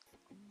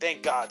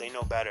thank God they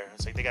know better.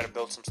 It's like they got to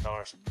build some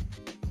stars.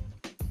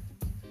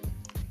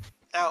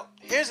 Now,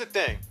 here's the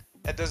thing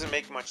that doesn't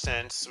make much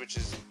sense, which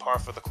is par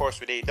for the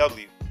course with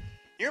AEW.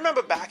 You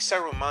remember back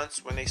several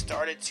months when they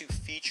started to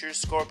feature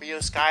Scorpio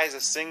Sky as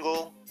a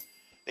single?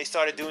 They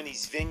started doing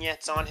these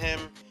vignettes on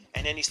him.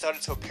 And then he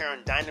started to appear on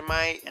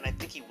Dynamite, and I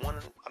think he won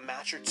a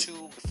match or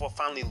two before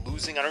finally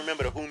losing. I don't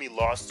remember to whom he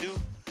lost to,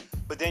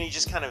 but then he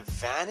just kind of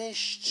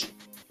vanished.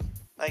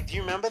 Like, do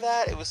you remember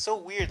that? It was so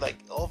weird. Like,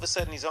 all of a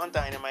sudden he's on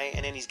Dynamite,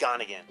 and then he's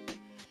gone again.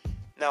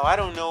 Now, I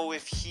don't know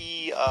if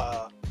he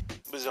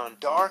was on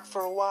Dark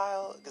for a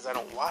while, because I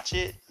don't watch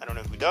it. I don't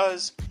know who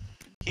does.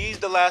 He's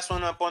the last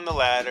one up on the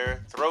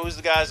ladder, throws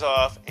the guys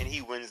off, and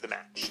he wins the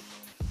match.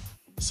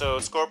 So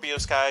Scorpio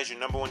Sky is your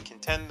number one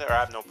contender. I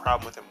have no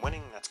problem with him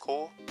winning. That's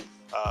cool.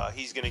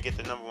 He's gonna get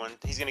the number one.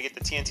 He's gonna get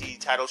the TNT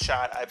title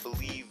shot, I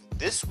believe,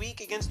 this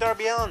week against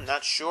Darby Allin.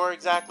 Not sure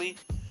exactly.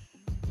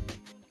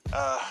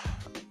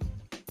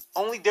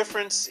 Only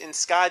difference in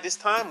Sky this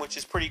time, which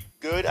is pretty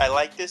good. I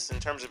like this in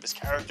terms of his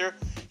character.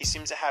 He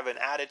seems to have an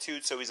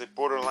attitude, so he's a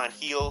borderline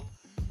heel.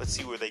 Let's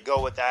see where they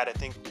go with that. I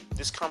think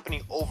this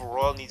company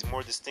overall needs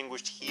more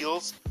distinguished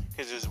heels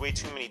because there's way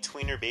too many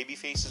tweener baby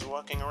faces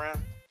walking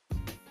around.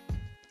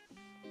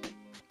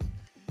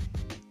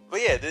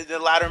 But yeah, the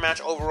ladder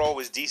match overall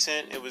was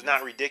decent. It was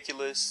not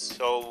ridiculous.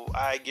 So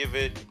I give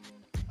it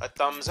a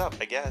thumbs up,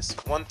 I guess.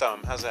 1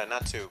 thumb. How's that?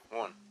 Not 2.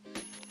 1.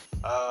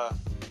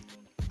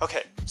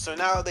 Okay, so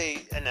now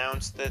they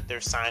announced that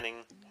they're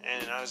signing.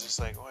 And I was just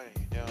like, what are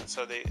you doing?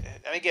 So they,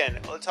 and again,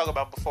 let's talk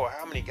about before.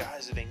 How many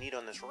guys do they need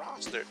on this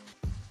roster?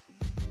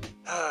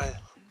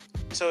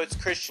 So it's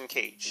Christian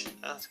Cage.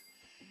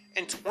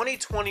 In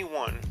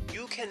 2021,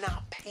 you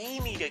cannot pay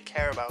me to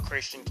care about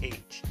Christian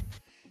Cage.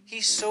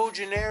 He's so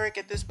generic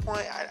at this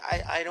point.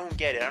 I don't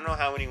get it. I don't know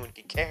how anyone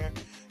can care.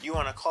 You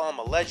want to call him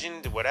a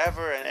legend,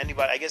 whatever, and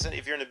anybody. I guess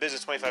if you're in the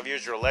business 25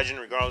 years, you're a legend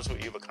regardless of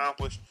what you've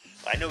accomplished.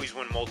 I know he's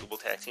won multiple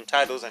tag team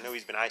titles. I know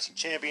he's been IC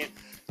champion,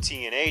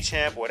 TNA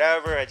champ,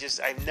 whatever.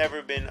 I've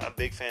never been a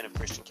big fan of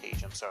Christian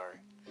Cage. I'm sorry.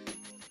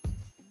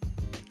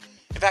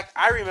 fact,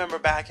 I remember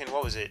back in,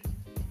 what was it?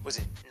 Was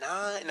it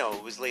 9? No,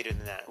 it was later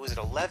than that. Was it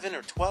 11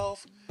 or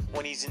 12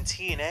 when he's in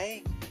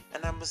TNA?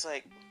 And I was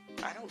like,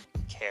 I don't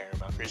care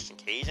about Christian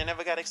Cage. I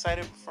never got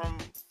excited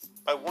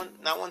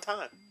not one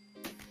time.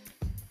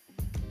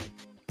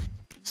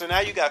 So now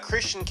you got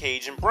Christian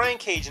Cage and Brian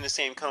Cage in the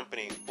same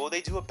company. Will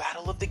they do a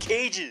battle of the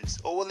cages?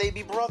 Or will they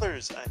be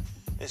brothers?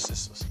 It's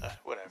just,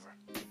 whatever.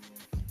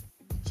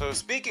 So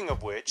speaking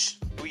of which,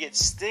 we get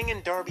Sting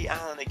and Darby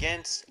Allin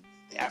against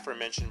the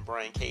aforementioned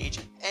Brian Cage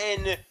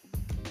and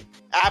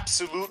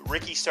Absolute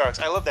Ricky Starks.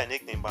 I love that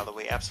nickname, by the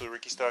way, Absolute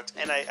Ricky Starks.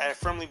 And I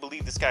firmly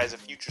believe this guy is a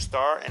future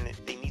star, and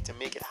they need to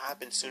make it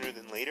happen sooner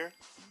than later.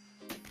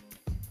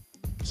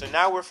 So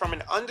now we're from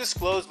an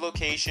undisclosed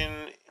location,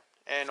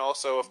 and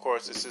also, of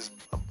course, this is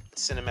a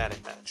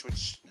cinematic match,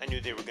 which I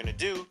knew they were going to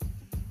do.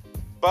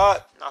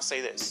 But I'll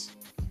say this.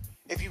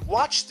 If you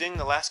watch Sting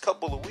the last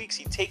couple of weeks,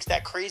 he takes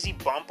that crazy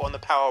bump on the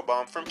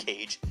powerbomb from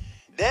Cage.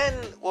 Then,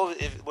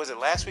 was it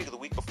last week or the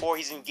week before,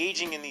 he's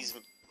engaging in these,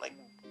 like,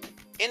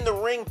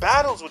 in-the-ring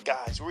battles with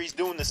guys where he's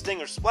doing the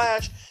Stinger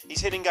Splash, he's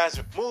hitting guys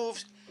with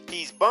moves,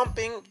 he's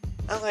bumping.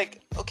 I'm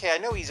like, okay, I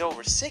know he's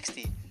over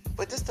 60,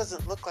 but this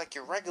doesn't look like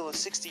your regular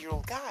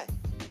 60-year-old guy.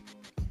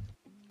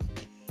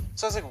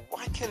 So I was like,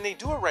 why can't they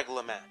do a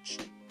regular match?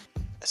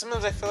 And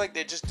sometimes I feel like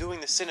they're just doing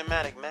the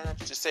cinematic match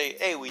to say,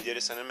 hey, we did a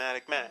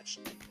cinematic match.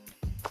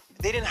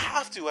 They didn't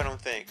have to, I don't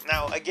think.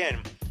 Now, again,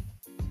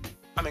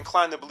 I'm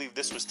inclined to believe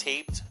this was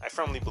taped. I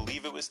firmly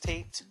believe it was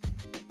taped.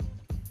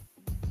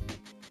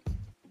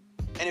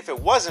 And if it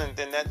wasn't,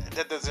 then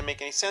that doesn't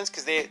make any sense,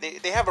 because they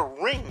have a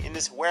ring in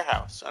this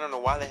warehouse. I don't know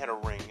why they had a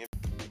ring.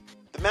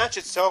 The match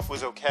itself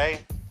was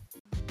okay,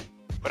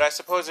 but I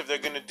suppose if they're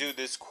going to do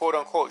this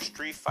quote-unquote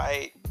street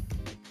fight,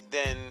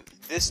 then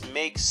this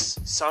makes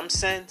some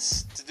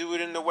sense to do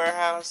it in the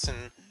warehouse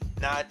and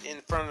not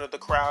in front of the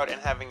crowd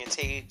and having it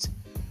taped.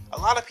 A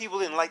lot of people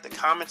didn't like the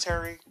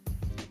commentary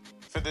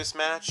for this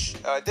match.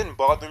 It didn't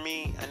bother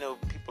me. I know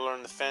people are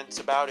on the fence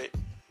about it.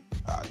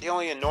 The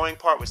only annoying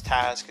part was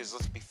Taz, because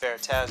let's be fair,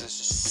 Taz is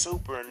just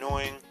super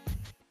annoying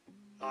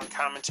on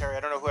commentary.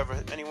 I don't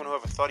know anyone who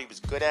ever thought he was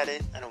good at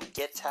it. I don't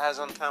get Taz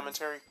on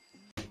commentary.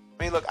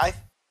 I mean, look,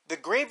 the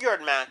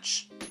Graveyard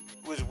match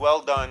was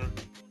well done,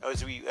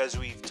 as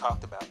we've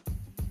talked about,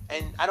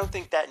 and I don't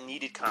think that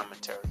needed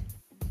commentary.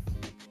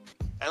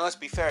 And let's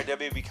be fair,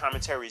 WWE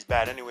commentary is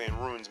bad anyway and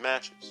ruins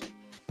matches.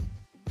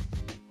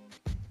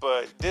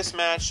 But this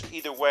match,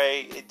 either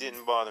way, it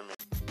didn't bother me.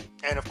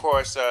 And of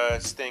course,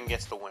 Sting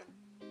gets the win.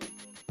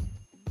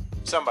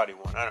 Somebody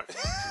won. I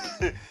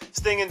don't.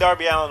 Sting and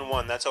Darby Allin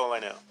won. That's all I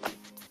know.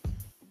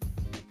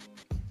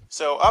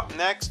 So up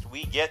next,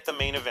 we get the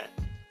main event: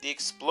 the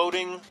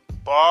exploding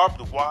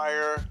barbed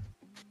wire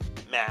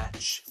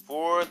match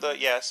for the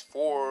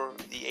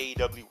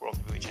AEW World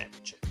Heavyweight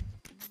Championship.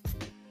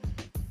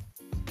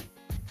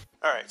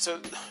 All right. So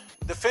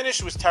the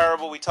finish was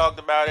terrible. We talked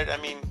about it. I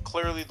mean,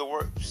 clearly the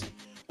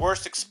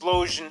worst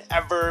explosion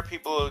ever.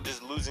 People are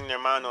just losing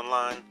their mind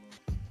online.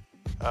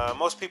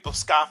 Most people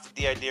scoff at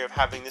the idea of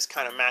having this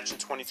kind of match in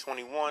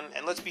 2021.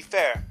 And let's be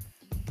fair,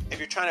 if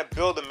you're trying to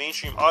build a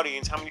mainstream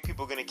audience, how many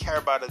people are going to care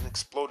about an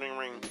exploding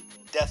ring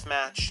death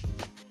match?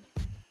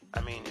 I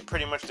mean, it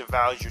pretty much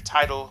devalues your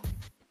title.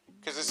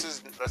 Because this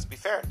is, let's be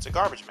fair, it's a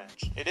garbage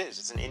match. It is.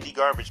 It's an indie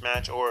garbage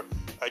match or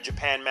a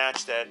Japan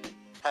match that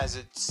has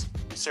its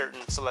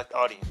certain select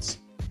audience.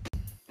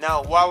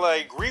 Now, while I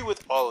agree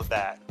with all of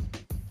that,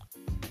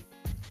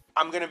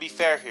 I'm going to be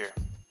fair here.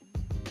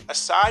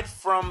 Aside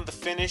from the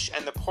finish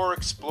and the poor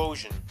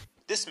explosion,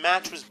 this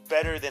match was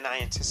better than I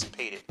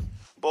anticipated.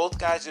 Both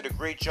guys did a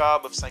great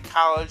job of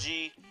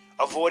psychology,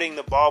 avoiding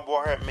the barbed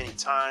wire many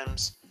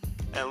times,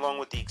 and along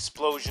with the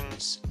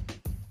explosions.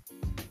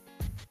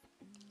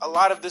 A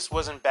lot of this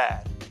wasn't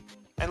bad.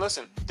 And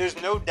listen,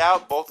 there's no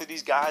doubt both of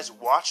these guys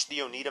watched the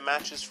Onita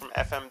matches from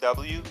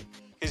FMW,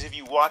 because if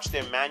you watch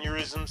their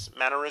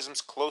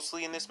mannerisms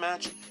closely in this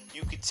match,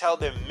 you could tell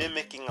they're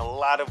mimicking a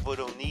lot of what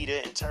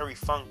Onita and Terry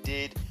Funk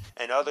did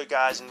and other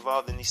guys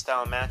involved in these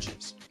style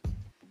matches.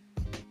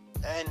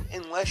 And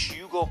unless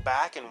you go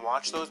back and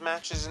watch those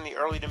matches in the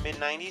early to mid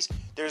 90s,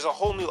 there's a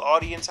whole new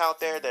audience out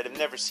there that have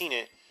never seen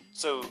it.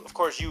 So, of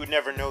course, you would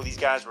never know these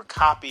guys were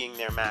copying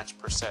their match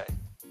per se.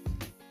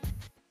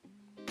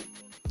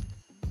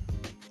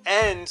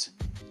 And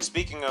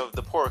speaking of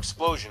the poor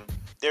explosion,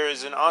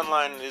 there's a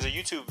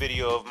YouTube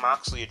video of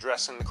Moxley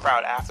addressing the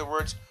crowd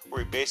afterwards,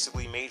 where he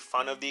basically made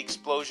fun of the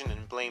explosion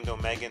and blamed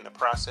Omega in the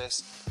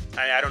process.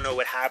 I don't know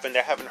what happened.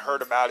 I haven't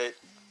heard about it.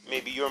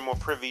 Maybe you're more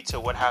privy to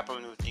what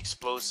happened with the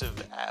explosive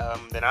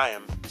than I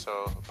am,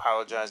 so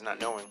apologize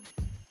not knowing.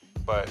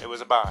 But it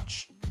was a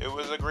botch. It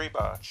was a great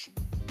botch.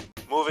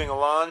 Moving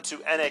along to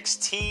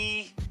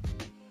NXT.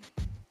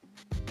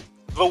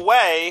 The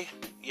Way,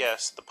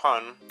 yes, the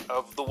pun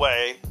of The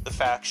Way, the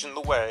faction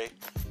The Way,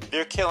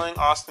 they're killing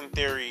Austin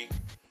Theory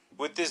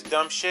with this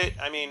dumb shit.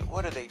 I mean,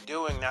 what are they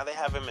doing? Now they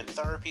have him in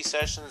therapy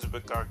sessions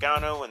with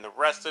Gargano and the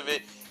rest of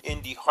it.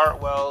 Indy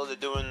Hartwell, they're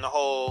doing the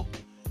whole...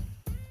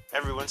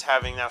 Everyone's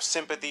having now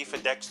sympathy for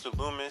Dexter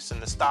Lumis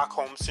and the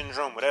Stockholm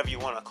Syndrome, whatever you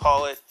want to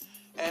call it.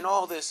 And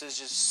all this is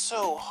just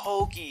so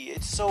hokey.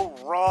 It's so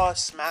raw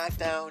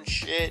SmackDown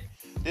shit.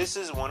 This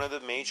is one of the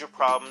major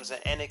problems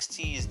that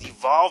NXT is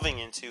devolving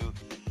into.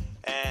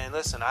 And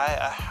listen,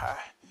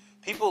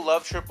 people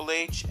love Triple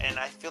H, and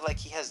I feel like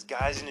he has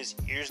guys in his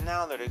ears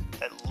now that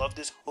love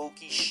this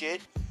hokey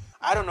shit.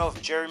 I don't know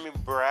if Jeremy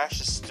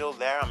Borash is still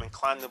there. I'm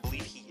inclined to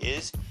believe he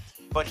is.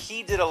 But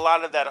he did a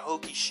lot of that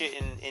hokey shit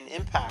in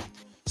Impact,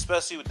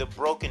 especially with the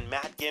broken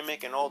mat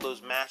gimmick and all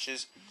those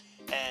matches.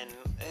 And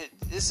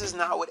this is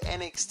not what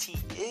NXT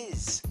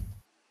is.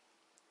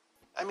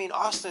 I mean,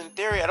 Austin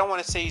Theory, I don't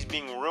want to say he's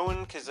being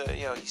ruined because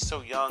he's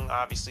so young.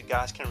 Obviously,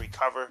 guys can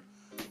recover.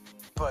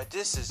 But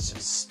this is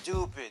just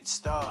stupid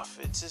stuff.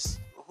 It's just,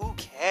 who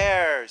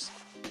cares?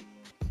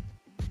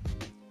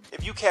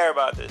 If you care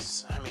about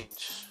this, I mean,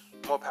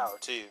 more power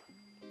to you.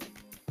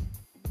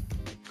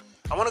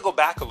 I want to go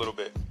back a little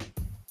bit.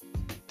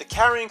 The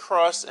Karrion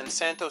Kross and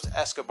Santos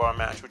Escobar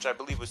match, which I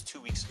believe was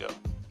 2 weeks ago.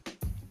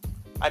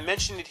 I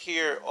mentioned it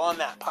here on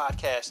that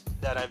podcast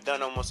that I've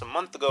done almost a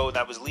month ago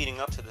that was leading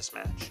up to this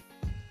match.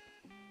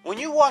 When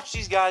you watch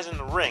these guys in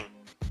the ring,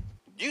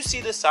 do you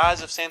see the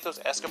size of Santos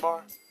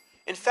Escobar?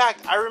 In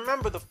fact, I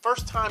remember the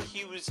first time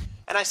he was,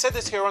 and I said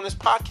this here on this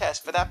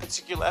podcast for that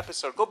particular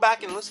episode. Go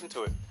back and listen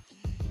to it.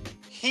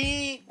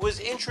 He was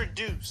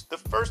introduced the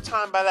first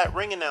time by that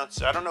ring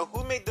announcer. I don't know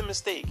who made the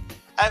mistake.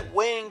 At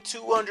weighing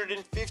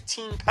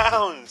 215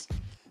 pounds.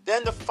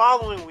 Then the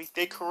following week,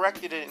 they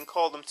corrected it and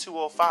called him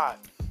 205.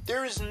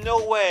 There is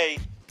no way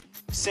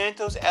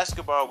Santos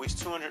Escobar weighs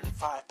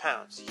 205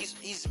 pounds.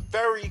 He's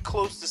very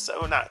close to,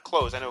 well, not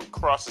close. I know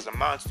Kross is a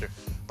monster,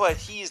 but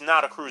he's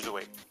not a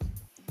cruiserweight.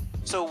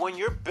 So when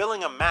you're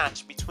billing a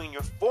match between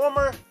your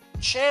former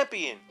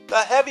champion, the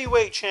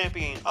heavyweight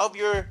champion of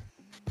your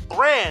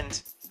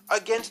brand,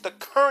 against the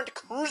current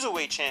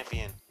cruiserweight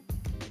champion,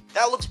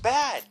 that looks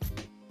bad.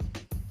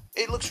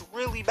 It looks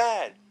really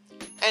bad.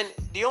 And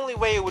the only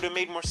way it would have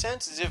made more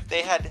sense is if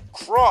they had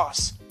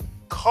Kross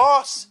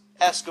cost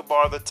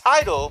Escobar the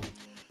title,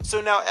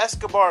 so now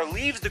Escobar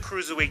leaves the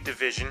cruiserweight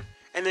division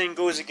and then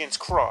goes against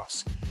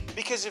Kross.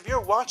 Because if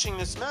you're watching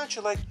this match,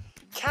 you're like,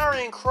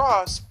 Karrion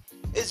Kross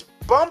is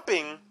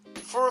bumping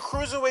for a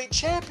cruiserweight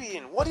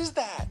champion. What is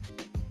that?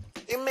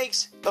 It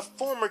makes the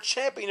former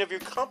champion of your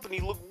company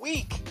look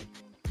weak.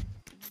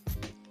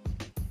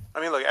 I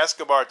mean, look,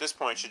 Escobar at this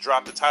point should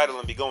drop the title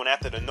and be going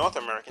after the North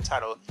American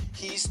title.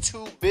 He's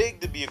too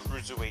big to be a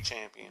cruiserweight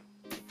champion.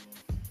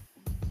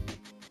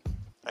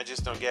 I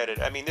just don't get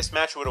it. I mean, this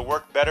match would have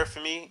worked better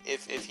for me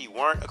if he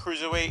weren't a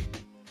cruiserweight.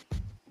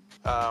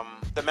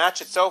 The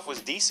match itself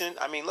was decent.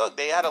 I mean, look,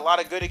 they had a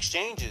lot of good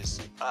exchanges.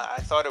 I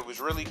thought it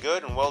was really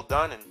good and well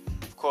done. And,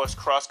 of course,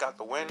 Kross got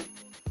the win.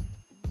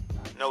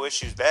 No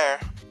issues there,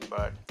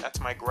 but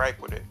that's my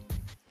gripe with it.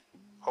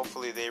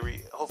 Hopefully,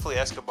 hopefully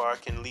Escobar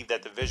can leave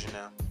that division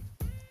now.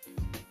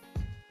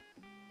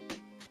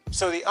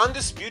 So the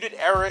Undisputed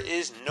Era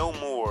is no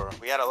more.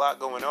 We had a lot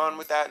going on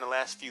with that in the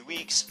last few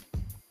weeks.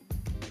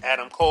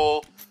 Adam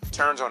Cole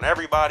turns on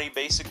everybody,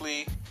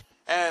 basically.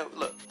 And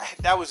look,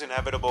 that was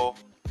inevitable.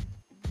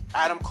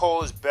 Adam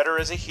Cole is better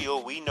as a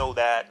heel. We know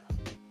that.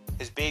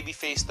 His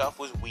babyface stuff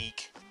was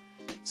weak.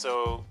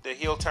 So the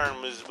heel turn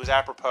was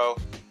apropos.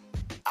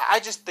 I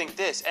just think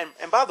this.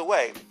 And by the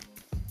way,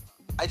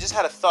 I just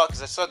had a thought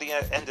because I saw the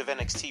end of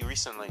NXT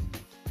recently.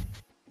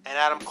 And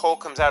Adam Cole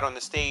comes out on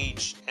the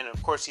stage, and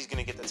of course he's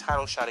going to get the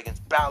title shot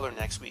against Balor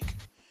next week.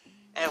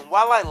 And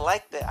while I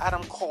like the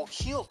Adam Cole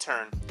heel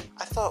turn,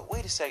 I thought,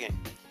 wait a second,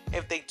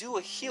 if they do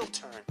a heel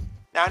turn,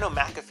 now I know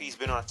McAfee's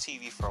been on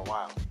TV for a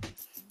while,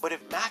 but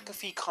if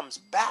McAfee comes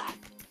back,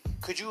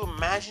 could you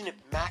imagine if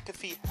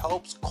McAfee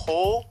helps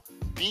Cole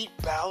beat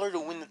Balor to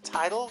win the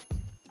title?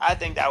 I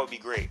think that would be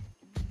great.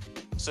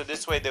 So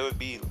this way there would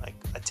be like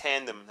a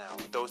tandem now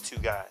with those two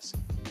guys.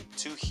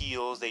 Two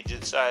heels, they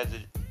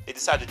decided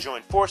to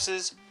join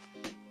forces.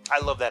 I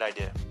love that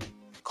idea.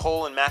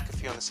 Cole and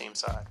McAfee on the same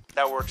side.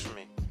 That works for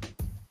me.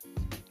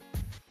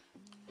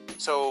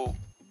 So,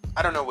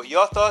 I don't know what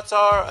your thoughts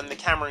are on the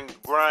Cameron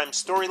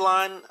Grimes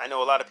storyline. I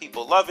know a lot of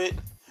people love it.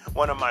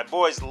 One of my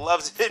boys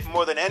loves it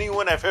more than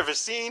anyone I've ever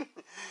seen.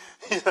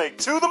 He's like,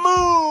 to the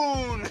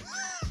moon!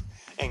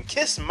 And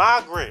kiss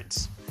my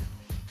grits.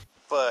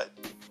 But,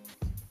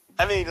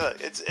 I mean, look,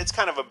 it's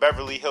kind of a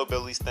Beverly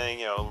Hillbillies thing,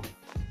 you know.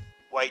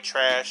 White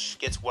trash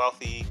gets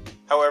wealthy.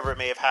 However it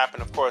may have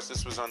happened, of course,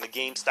 this was on the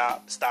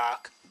GameStop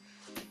stock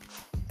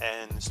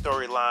and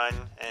storyline.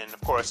 And,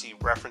 of course, he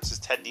references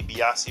Ted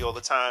DiBiase all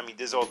the time. He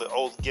does all the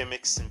old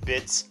gimmicks and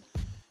bits.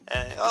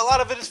 And a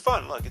lot of it is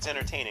fun. Look, it's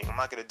entertaining. I'm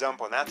not going to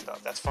dump on that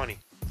stuff. That's funny.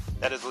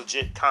 That is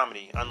legit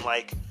comedy,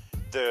 unlike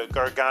the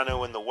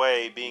Gargano in the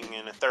Way being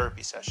in a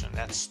therapy session.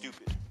 That's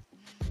stupid.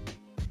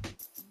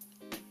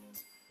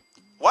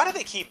 Why do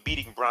they keep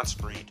beating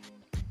Bronson Reed?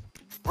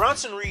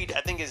 Bronson Reed,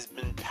 I think, has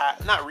been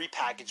not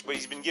repackaged, but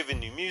he's been given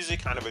new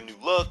music, kind of a new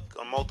look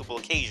on multiple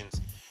occasions.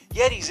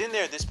 Yet he's in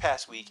there this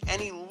past week,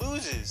 and he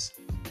loses.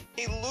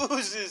 He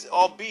loses,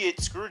 albeit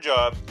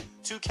screwjob,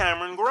 to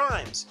Cameron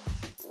Grimes.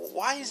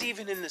 Why is he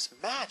even in this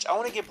match? I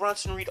want to get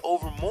Bronson Reed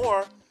over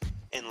more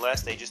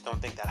unless they just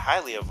don't think that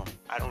highly of him.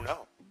 I don't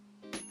know.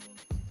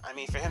 I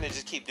mean, for him to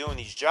just keep doing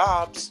these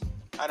jobs,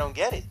 I don't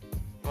get it.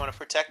 You want to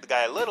protect the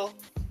guy a little.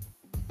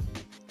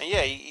 And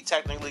yeah, he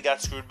technically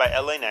got screwed by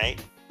LA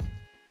Knight.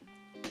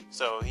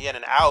 So he had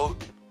an out.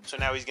 So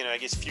now he's going to, I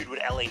guess, feud with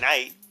LA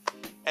Knight.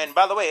 And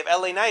by the way, if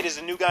LA Knight is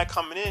a new guy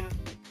coming in,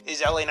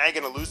 is LA Knight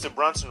going to lose to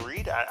Bronson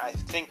Reed? I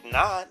think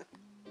not.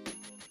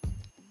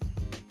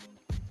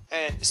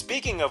 And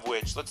speaking of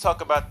which, let's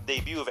talk about the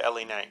debut of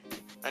LA Knight.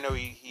 I know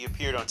he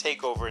appeared on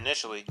TakeOver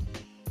initially.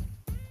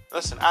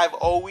 Listen, I've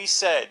always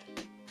said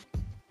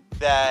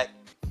that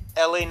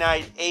LA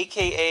Knight,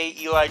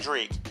 a.k.a. Eli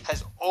Drake,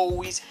 has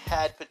always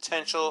had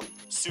potential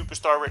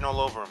superstar written all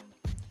over him.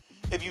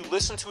 If you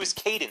listen to his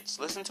cadence,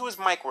 listen to his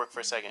mic work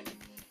for a second,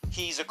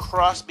 he's a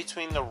cross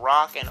between The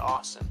Rock and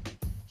Austin.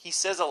 He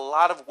says a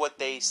lot of what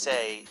they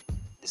say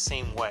the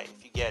same way,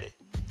 if you get it.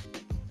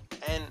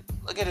 And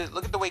look at it,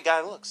 look at the way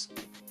guy looks.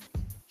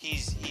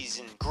 He's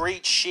in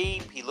great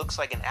shape. He looks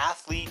like an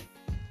athlete.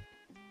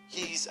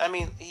 He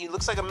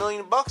looks like $1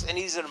 million, and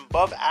he's an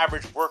above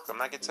average worker. I'm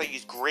not gonna tell you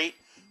he's great,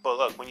 but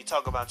look, when you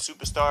talk about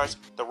superstars,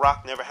 The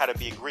Rock never had to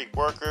be a great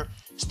worker.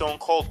 Stone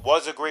Cold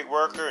was a great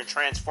worker and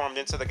transformed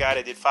into the guy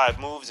that did 5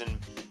 moves and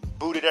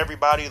booted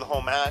everybody the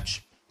whole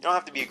match. You don't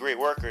have to be a great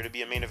worker to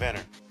be a main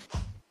eventer.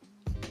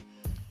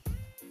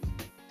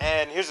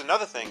 And here's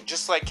another thing,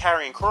 just like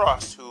Karrion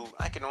Kross, who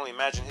I can only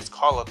imagine his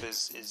call-up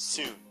is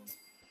soon.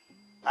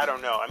 I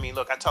don't know. I mean,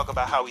 look, I talk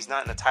about how he's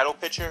not in the title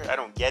picture. I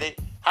don't get it.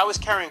 How is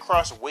Karrion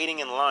Kross waiting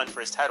in line for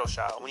his title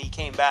shot when he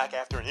came back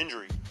after an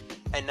injury?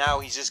 And now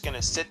he's just going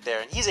to sit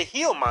there. And he's a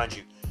heel, mind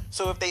you.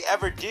 So if they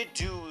ever did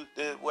do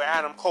where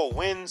Adam Cole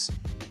wins,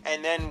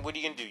 and then what are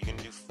you going to do? You're going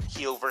to do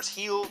heel versus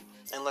heel,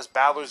 unless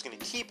Balor's going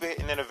to keep it,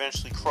 and then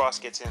eventually Kross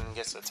gets in and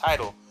gets the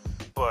title.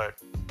 But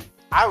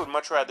I would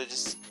much rather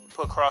just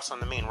put Kross on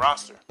the main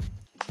roster.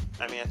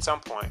 I mean, at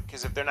some point.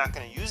 Because if they're not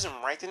going to use him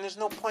right, then there's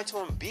no point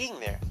to him being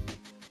there.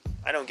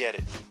 I don't get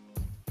it.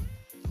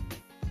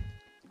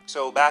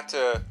 So back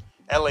to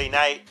LA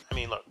Knight. I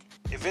mean, look,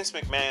 if Vince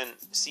McMahon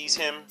sees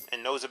him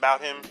and knows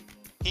about him,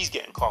 he's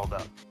getting called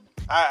up.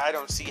 I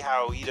don't see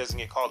how he doesn't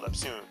get called up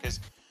soon, because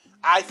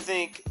I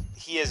think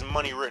he has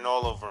money written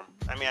all over him.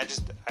 I mean,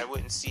 I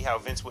wouldn't see how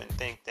Vince wouldn't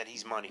think that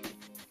he's money.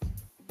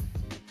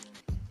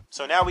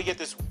 So now we get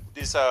this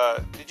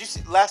did you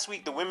see last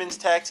week the women's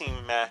tag team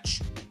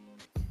match?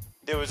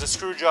 There was a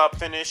screw job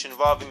finish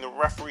involving the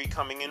referee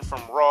coming in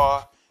from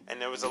Raw, and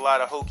there was a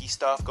lot of hokey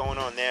stuff going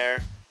on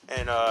there.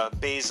 And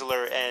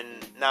Baszler and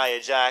Nia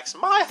Jax,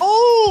 my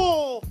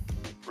hole,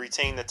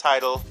 retain the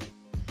title.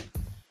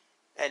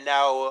 And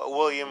now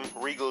William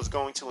Regal is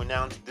going to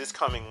announce this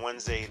coming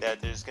Wednesday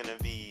that there's going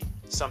to be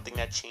something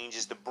that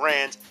changes the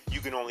brand. You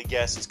can only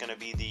guess it's going to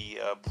be the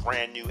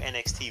brand new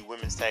NXT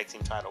Women's Tag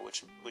Team title,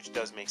 which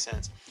does make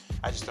sense.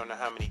 I just don't know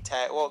how many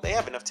well, they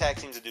have enough tag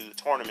teams to do the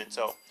tournament,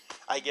 so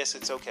I guess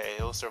it's okay.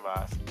 It'll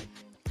survive.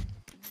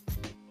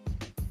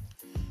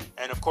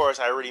 And of course,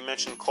 I already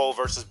mentioned Cole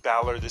versus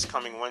Balor this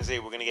coming Wednesday.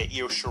 We're going to get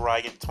Io Shirai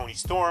against Toni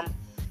Storm.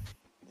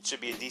 It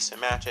should be a decent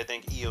match. I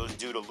think Io's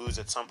due to lose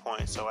at some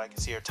point, so I can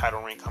see her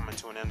title reign coming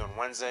to an end on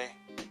Wednesday.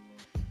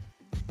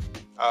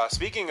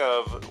 Speaking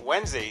of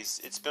Wednesdays,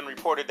 it's been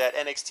reported that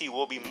NXT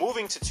will be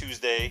moving to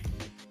Tuesday,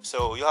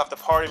 so you'll have to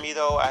pardon me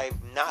though. I've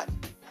not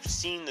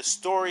seen the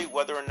story,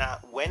 whether or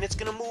not when it's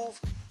going to move.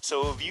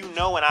 So if you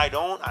know and I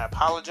don't, I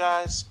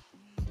apologize.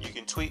 You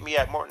can tweet me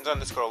at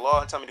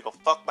Mortons_law and tell me to go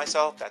fuck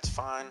myself. That's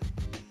fine.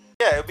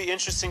 Yeah, it'll be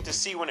interesting to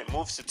see when it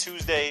moves to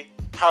Tuesday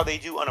how they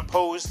do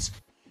unopposed.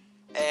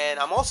 And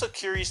I'm also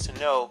curious to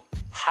know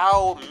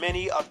how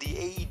many of the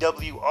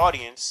AEW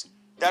audience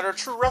that are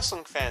true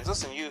wrestling fans.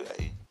 Listen, you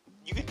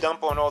could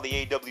dump on all the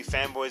AEW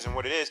fanboys and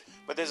what it is,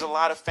 but there's a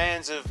lot of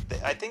fans of.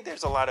 I think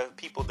there's a lot of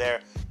people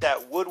there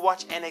that would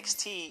watch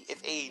NXT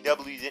if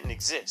AEW didn't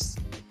exist,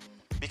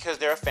 because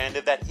they're a fan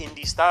of that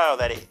indie style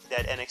that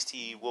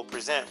NXT will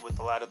present with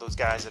a lot of those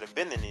guys that have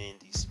been in the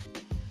indies.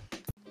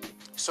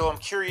 So I'm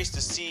curious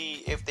to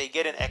see if they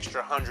get an extra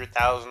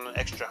 100,000,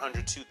 extra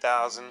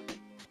 102,000.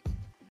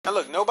 Now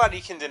look, nobody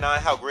can deny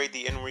how great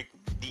the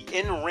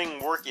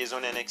in-ring work is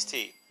on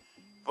NXT.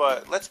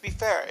 But let's be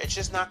fair, it's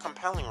just not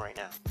compelling right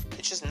now.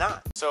 It's just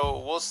not.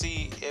 So we'll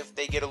see if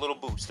they get a little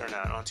boost or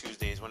not on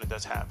Tuesdays when it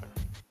does happen.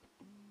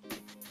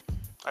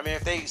 I mean,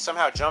 if they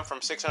somehow jump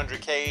from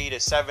 600K to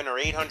 7 or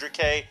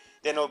 800K,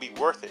 then it'll be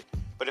worth it.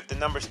 But if the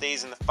number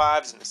stays in the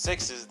 5s and the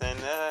 6s, then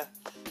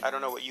I don't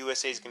know what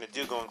USA is going to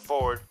do going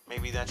forward.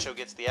 Maybe that show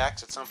gets the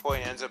axe at some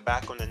point and ends up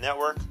back on the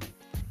network.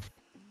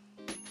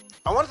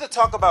 I wanted to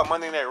talk about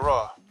Monday Night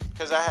Raw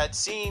because I had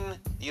seen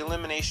the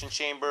Elimination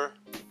Chamber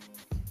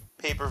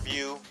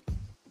pay-per-view,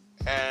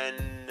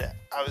 and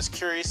I was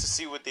curious to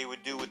see what they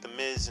would do with The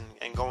Miz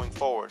and going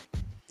forward.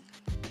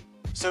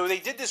 So they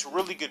did this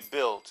really good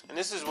build, and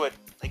this is what,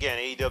 again,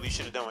 AEW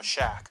should have done with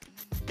Shaq.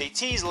 They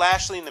tease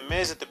Lashley and The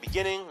Miz at the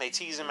beginning, they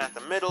tease him at the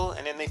middle,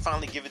 and then they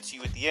finally give it to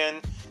you at the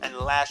end, and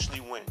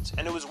Lashley wins.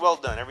 And it was well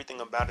done.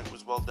 Everything about it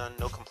was well done.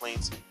 No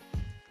complaints.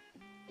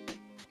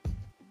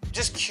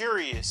 Just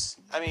curious.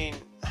 I mean,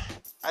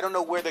 I don't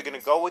know where they're going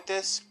to go with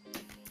this,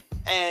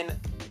 And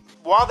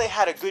while they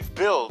had a good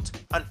build,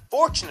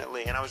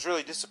 unfortunately, and I was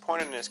really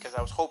disappointed in this because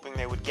I was hoping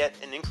they would get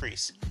an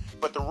increase,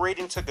 but the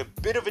rating took a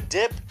bit of a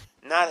dip,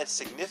 not a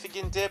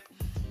significant dip.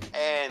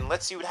 And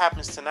let's see what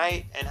happens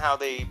tonight and how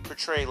they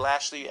portray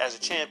Lashley as a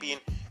champion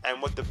and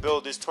what the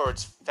build is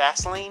towards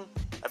Fastlane,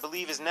 I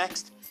believe, is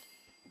next.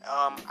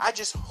 I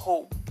just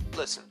hope,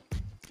 listen,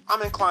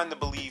 I'm inclined to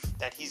believe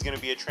that he's going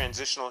to be a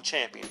transitional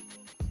champion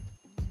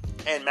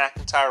and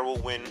McIntyre will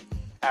win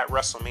at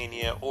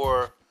WrestleMania,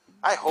 or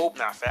I hope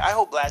not. I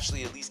hope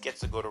Lashley at least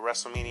gets to go to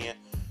WrestleMania,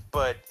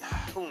 but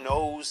who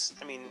knows?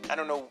 I mean, I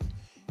don't know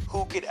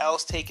who could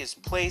else take his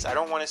place. I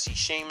don't want to see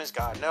Sheamus.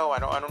 God, no. I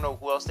don't know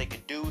who else they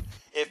could do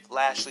if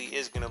Lashley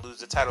is going to lose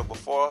the title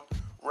before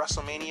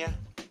WrestleMania.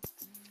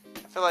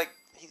 I feel like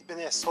he's been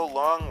there so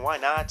long. Why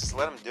not? Just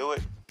let him do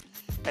it.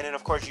 And then,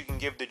 of course, you can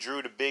give the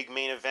Drew the big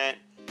main event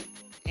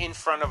in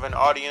front of an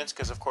audience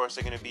because, of course,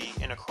 they're going to be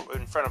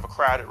in front of a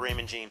crowd at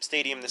Raymond James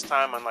Stadium this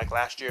time, unlike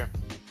last year.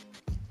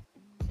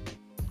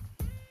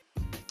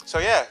 So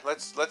yeah,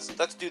 let's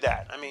do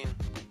that. I mean,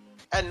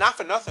 and not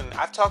for nothing,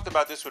 I've talked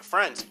about this with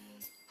friends.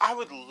 I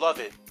would love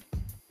it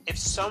if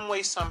some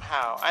way,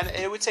 somehow, and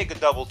it would take a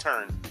double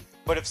turn,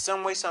 but if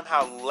some way,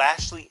 somehow,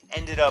 Lashley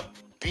ended up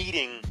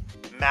beating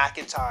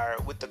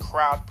McIntyre with the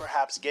crowd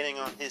perhaps getting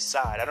on his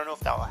side. I don't know if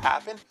that will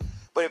happen,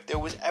 but if there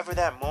was ever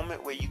that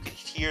moment where you could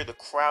hear the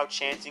crowd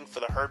chanting for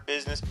the Hurt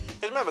Business,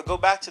 because remember, go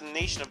back to the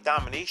Nation of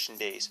Domination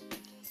days,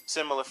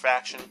 similar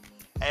faction,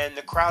 and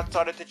the crowd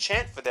started to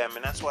chant for them,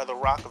 and that's why The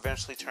Rock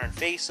eventually turned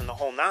face and the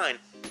whole nine.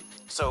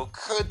 So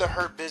could the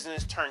Hurt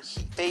Business turn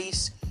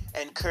face?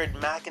 And could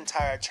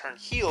McIntyre turn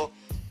heel?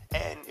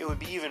 And it would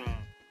be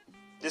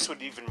this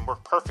would even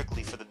work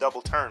perfectly for the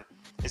double turn,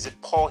 is if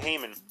Paul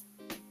Heyman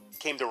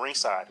came to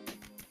ringside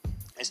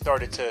and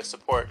started to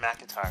support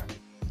McIntyre.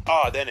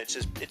 Then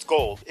it's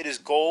gold. It is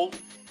gold,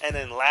 and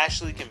then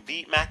Lashley can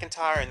beat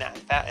McIntyre, and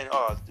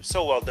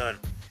so well done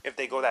if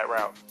they go that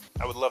route.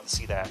 I would love to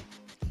see that.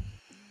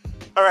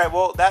 All right,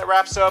 well, that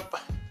wraps up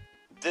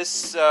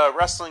this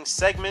wrestling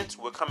segment.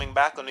 We're coming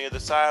back on the other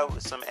side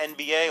with some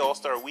NBA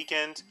All-Star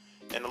Weekend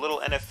and a little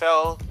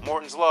NFL,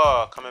 Morton's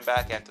Law, coming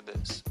back after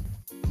this.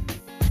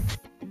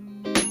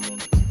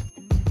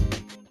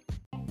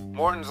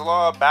 Morton's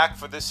Law back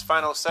for this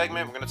final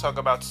segment. We're going to talk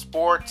about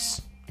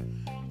sports.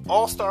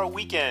 All-Star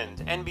Weekend,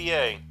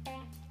 NBA.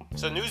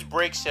 So news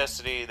breaks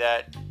yesterday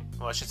that,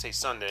 well, I should say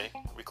Sunday,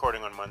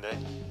 recording on Monday.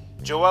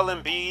 Joel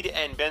Embiid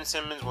and Ben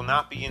Simmons will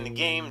not be in the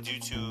game due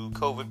to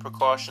COVID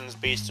precautions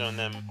based on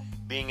them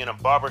being in a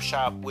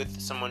barbershop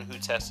with someone who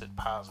tested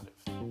positive.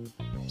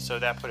 So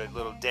that put a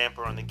little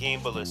damper on the game,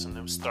 but listen,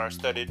 it was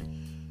star-studded.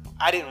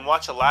 I didn't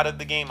watch a lot of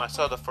the game. I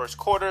saw the first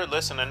quarter.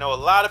 Listen, I know a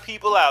lot of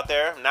people out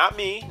there, not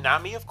me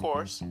of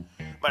course,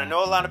 but I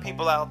know a lot of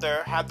people out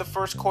there had the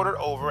first quarter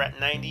over at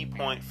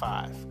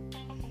 90.5.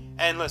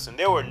 And listen,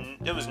 there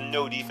was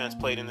no defense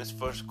played in this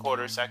first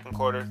quarter, second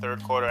quarter,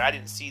 third quarter. I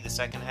didn't see the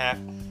second half,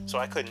 so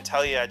I couldn't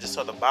tell you. I just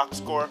saw the box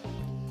score.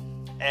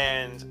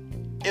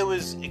 And it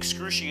was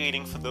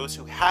excruciating for those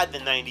who had the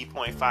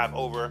 90.5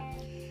 over,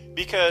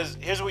 because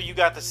here's what you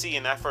got to see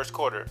in that first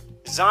quarter.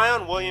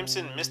 Zion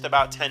Williamson missed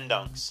about 10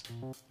 dunks.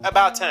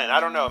 About 10, I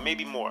don't know,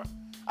 maybe more.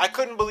 I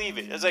couldn't believe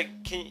it. It was like,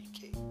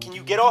 can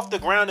you get off the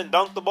ground and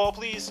dunk the ball,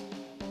 please?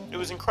 It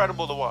was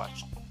incredible to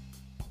watch.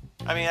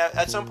 I mean,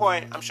 at some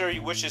point, I'm sure he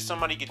wishes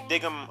somebody could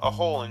dig him a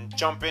hole and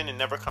jump in and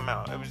never come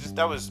out.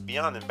 That was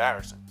beyond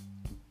embarrassing.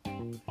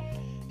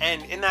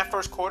 And in that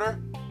first quarter,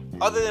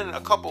 other than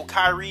a couple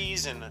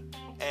Kyries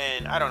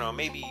and I don't know,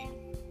 maybe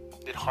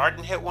did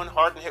Harden hit one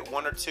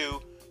or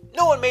two?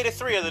 No one made a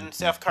three other than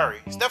Steph Curry.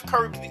 Steph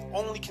Curry was the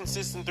only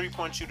consistent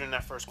three-point shooter in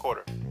that first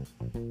quarter.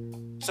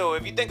 So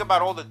if you think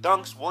about all the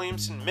dunks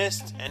Williamson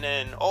missed and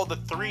then all the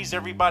threes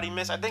everybody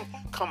missed, I think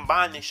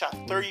combined they shot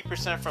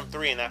 30% from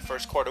three in that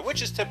first quarter,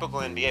 which is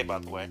typical NBA, by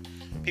the way.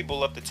 People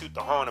love to toot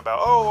the horn about,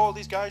 all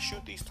these guys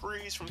shoot these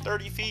threes from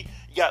 30 feet.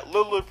 You got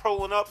Lillard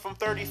pulling up from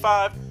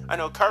 35. I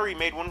know Curry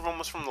made one of them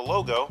was from the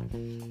logo.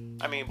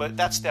 I mean, but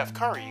that's Steph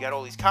Curry. You got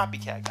all these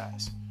copycat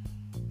guys.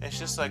 It's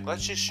just like,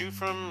 let's just shoot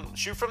from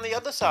the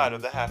other side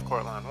of the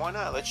half-court line. Why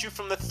not? Let's shoot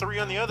from the three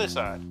on the other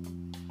side.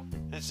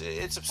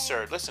 It's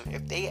absurd. Listen,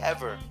 if they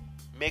ever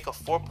make a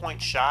 4-point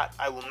shot,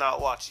 I will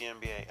not watch the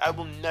NBA. I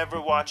will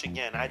never watch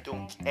again. I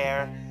don't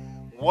care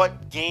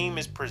what game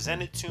is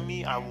presented to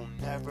me. I will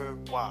never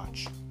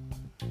watch.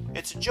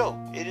 It's a joke.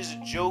 It is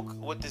a joke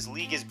what this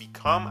league has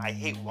become. I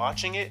hate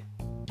watching it.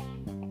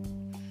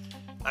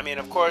 I mean,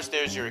 of course,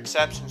 there's your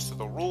exceptions to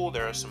the rule.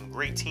 There are some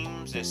great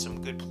teams. There's some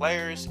good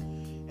players.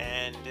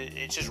 And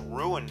it's just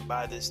ruined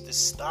by this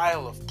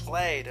style of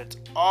play that's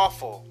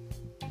awful.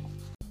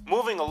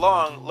 Moving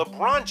along,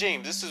 LeBron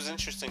James, this was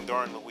interesting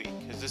during the week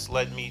because this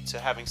led me to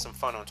having some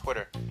fun on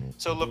Twitter.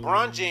 So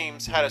LeBron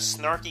James had a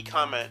snarky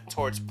comment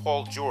towards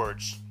Paul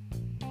George.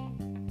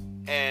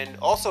 And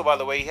also, by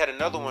the way, he had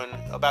another one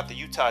about the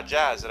Utah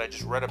Jazz that I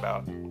just read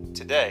about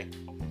today.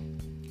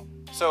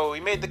 So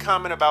he made the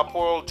comment about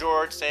Paul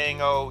George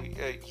saying,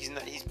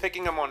 he's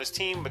picking him on his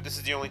team, but this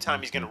is the only time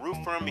he's going to root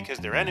for him because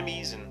they're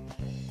enemies. And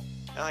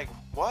like,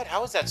 what?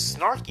 How is that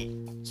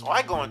snarky? So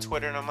I go on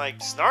Twitter and I'm like,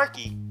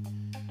 snarky?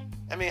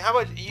 I mean, how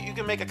about you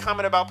can make a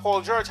comment about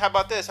Paul George? How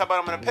about this? How about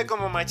I'm going to pick him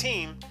on my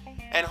team,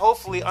 and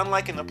hopefully,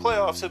 unlike in the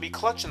playoffs, he'll be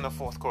clutch in the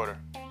fourth quarter.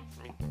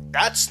 I mean,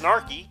 that's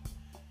snarky.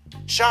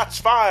 Shots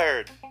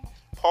fired.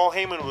 Paul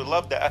Heyman would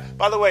love that.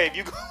 By the way, if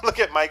you go look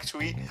at Mike's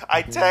tweet,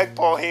 I tagged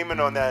Paul Heyman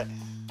on that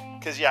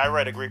because I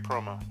read a great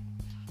promo.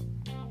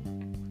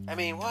 I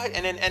mean, what?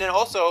 And then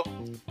also,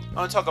 I'm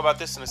gonna talk about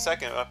this in a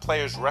second.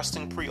 Players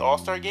resting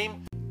pre-All-Star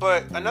game,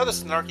 but another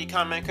snarky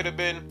comment could have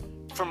been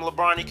from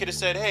LeBron. He could have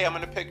said, "Hey, I'm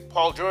gonna pick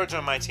Paul George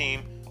on my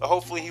team, but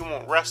hopefully he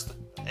won't rest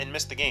and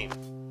miss the game."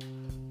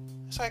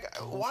 It's like,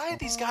 why are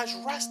these guys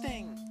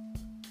resting?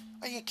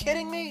 Are you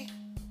kidding me?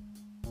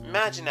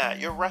 Imagine that.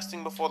 You're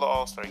resting before the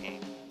All-Star game.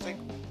 It's like,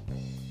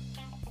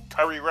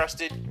 Curry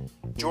rested.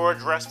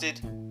 George rested.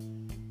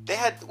 They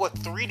had,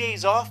 3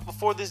 days off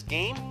before this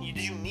game? Did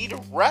you need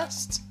a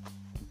rest?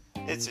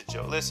 It's a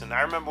joke. Listen,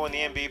 I remember when the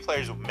NBA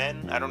players were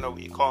men. I don't know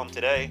what you call them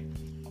today.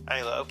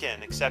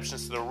 Again,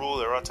 exceptions to the rule.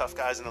 There are tough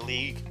guys in the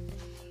league.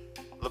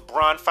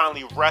 LeBron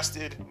finally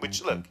rested,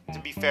 which, look, to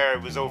be fair,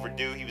 it was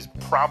overdue. He was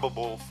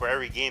probable for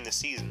every game this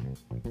season.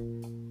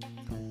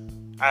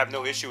 I have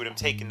no issue with him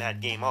taking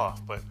that game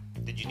off, but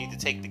did you need to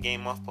take the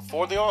game off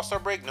before the All-Star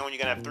break, knowing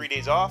you're going to have 3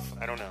 days off?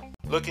 I don't know.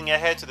 Looking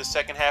ahead to the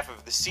second half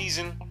of the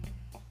season,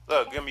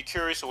 look, going to be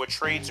curious of what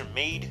trades are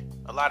made.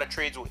 A lot of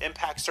trades will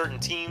impact certain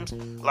teams. A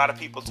lot of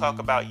people talk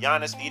about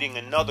Giannis needing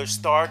another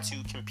star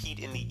to compete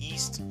in the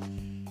East.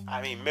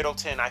 I mean,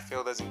 Middleton, I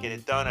feel, doesn't get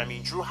it done. I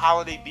mean, Drew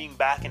Holiday being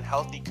back and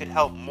healthy could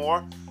help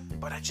more,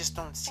 but I just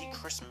don't see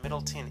Chris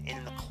Middleton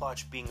in the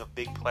clutch being a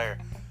big player.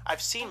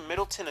 I've seen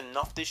Middleton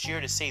enough this year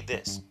to say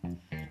this.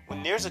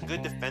 When there's a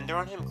good defender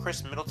on him,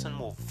 Chris Middleton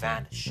will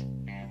vanish.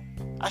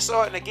 I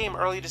saw it in a game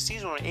early this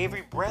season when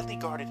Avery Bradley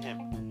guarded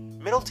him.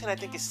 Middleton, I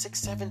think, is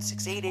 6'7",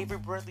 6'8", Avery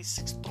Bradley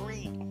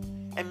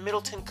 6'3", and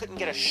Middleton couldn't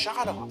get a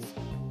shot off.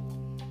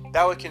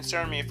 That would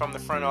concern me if I'm the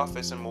front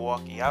office in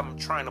Milwaukee. I'm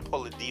trying to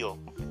pull a deal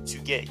to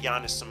get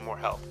Giannis some more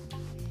help.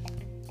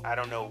 I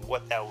don't know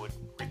what that would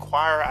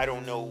require. I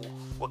don't know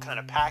what kind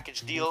of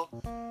package deal,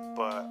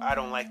 but I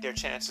don't like their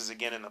chances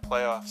again in the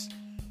playoffs.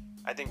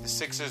 I think the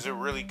Sixers are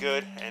really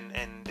good,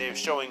 and they're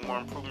showing more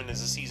improvement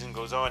as the season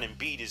goes on.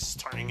 Embiid is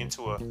turning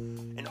into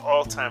an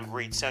all-time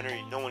great center.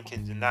 No one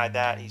can deny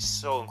that. He's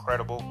so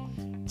incredible.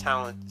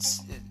 Talent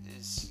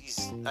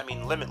he's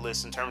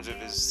limitless in terms of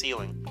his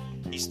ceiling.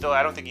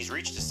 I don't think he's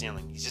reached his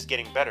ceiling. He's just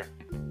getting better.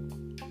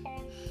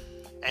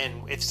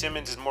 And if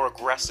Simmons is more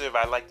aggressive,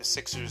 I like the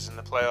Sixers in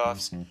the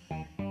playoffs.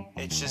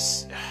 It's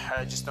just,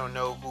 I just don't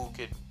know who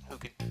could.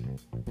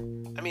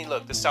 I mean,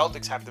 look, the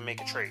Celtics have to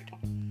make a trade.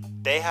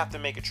 They have to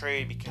make a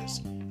trade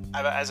because,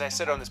 as I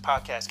said on this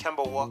podcast,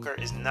 Kemba Walker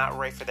is not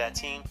right for that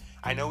team.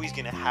 I know he's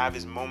going to have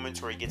his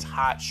moments where he gets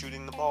hot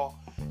shooting the ball,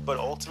 but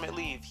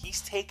ultimately, if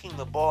he's taking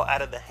the ball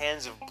out of the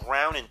hands of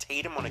Brown and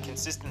Tatum on a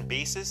consistent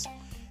basis,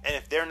 and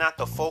if they're not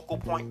the focal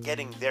point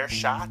getting their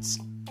shots,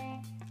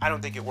 I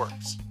don't think it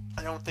works.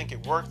 I don't think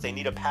it works. They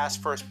need a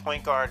pass-first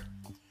point guard.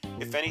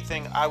 If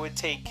anything, I would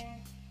take...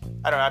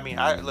 I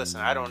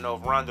don't know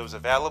if Rondo's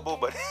available,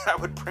 but I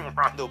would bring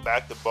Rondo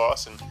back to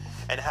Boston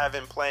and have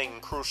him playing in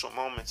crucial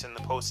moments in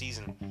the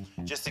postseason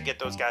just to get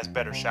those guys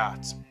better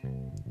shots.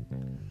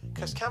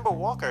 Because Kemba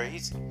Walker,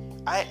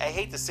 I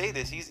hate to say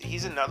this,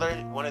 he's another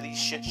one of these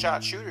shit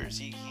shot shooters.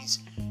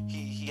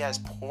 He has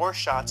poor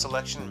shot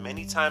selection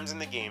many times in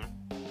the game.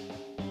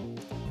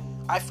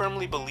 I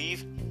firmly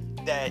believe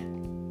that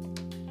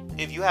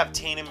if you have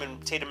Tatum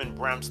and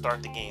Brown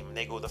start the game and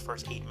they go the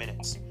first 8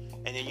 minutes,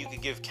 and then you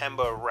could give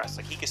Kemba a rest.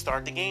 Like, he could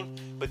start the game,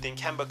 but then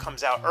Kemba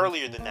comes out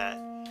earlier than that,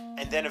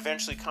 and then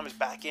eventually comes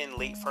back in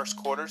late first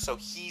quarter, so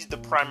he's the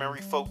primary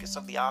focus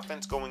of the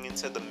offense going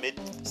into the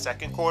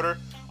mid-second quarter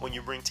when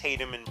you bring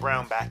Tatum and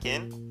Brown back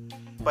in.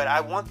 But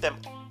I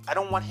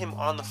don't want him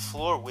on the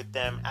floor with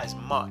them as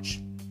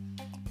much,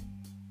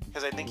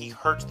 because I think he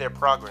hurts their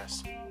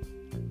progress.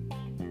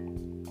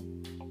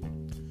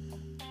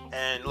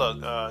 And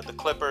look, the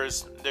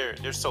Clippers,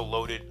 they're so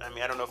loaded. I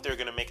mean, I don't know if they're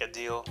going to make a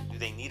deal. Do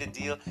they need a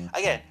deal?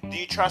 Again, do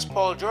you trust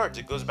Paul George?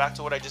 It goes back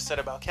to what I just said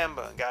about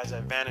Kemba and guys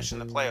that vanish in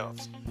the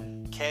playoffs.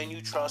 Can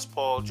you trust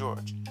Paul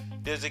George?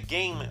 There's a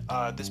game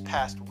this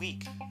past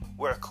week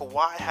where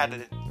Kawhi had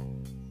to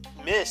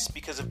miss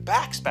because of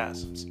back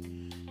spasms.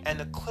 And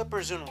the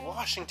Clippers in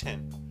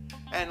Washington.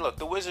 And look,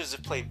 the Wizards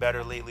have played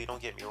better lately,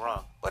 don't get me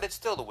wrong. But it's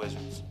still the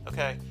Wizards,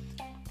 okay?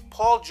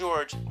 Paul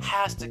George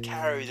has to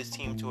carry this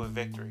team to a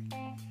victory.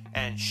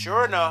 And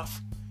sure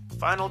enough,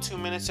 final 2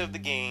 minutes of the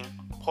game,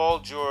 Paul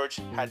George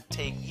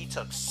he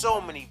took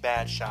so many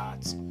bad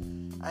shots.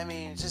 I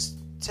mean, just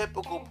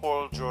typical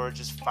Paul George,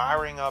 just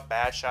firing up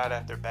bad shot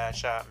after bad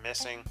shot,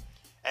 missing,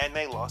 and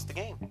they lost the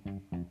game.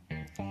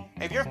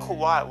 If you're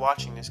Kawhi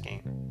watching this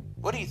game,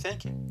 what are you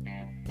thinking?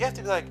 You have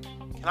to be like,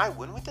 can I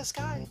win with this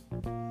guy?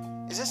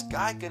 Is this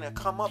guy going to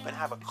come up and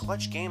have a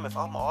clutch game if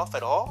I'm off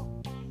at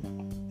all?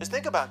 Just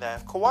think about that.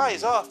 If Kawhi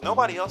is off,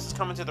 nobody else is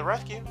coming to the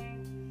rescue.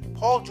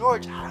 Paul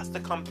George has to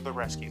come to the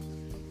rescue.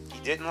 He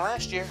didn't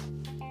last year.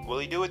 Will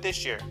he do it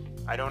this year?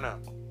 I don't know.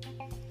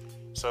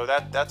 So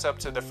that's up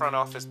to the front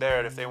office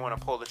there if they want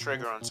to pull the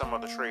trigger on some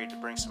other trade to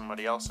bring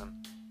somebody else in.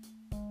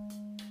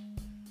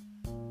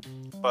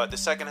 But the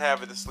second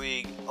half of this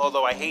league,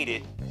 although I hate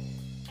it,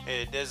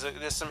 there's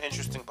some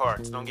interesting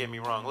parts. Don't get me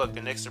wrong. Look,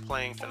 the Knicks are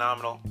playing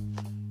phenomenal.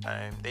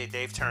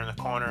 They've turned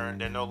the corner.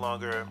 They're no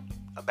longer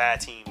a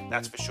bad team,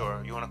 that's for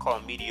sure. You want to call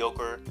them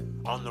mediocre,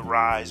 on the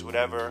rise,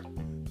 whatever.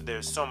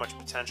 There's so much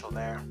potential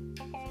there.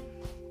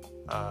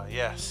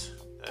 Yes.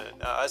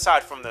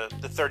 Aside from the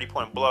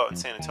 30-point blowout in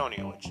San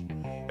Antonio, which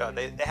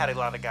they had a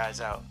lot of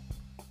guys out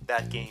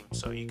that game,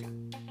 so you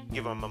can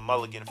give them a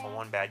mulligan for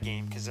one bad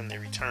game, because then they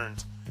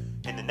returned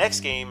in the next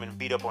game and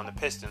beat up on the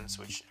Pistons,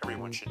 which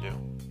everyone should do.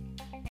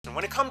 And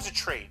when it comes to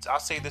trades, I'll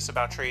say this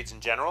about trades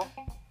in general.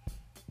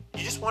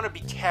 You just want to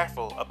be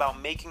careful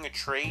about making a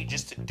trade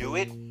just to do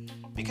it,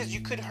 because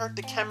you could hurt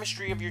the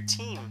chemistry of your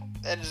team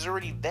that is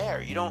already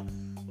there. You don't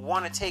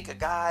want to take a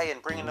guy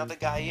and bring another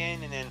guy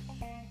in, and then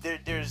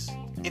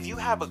if you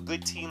have a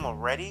good team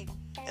already,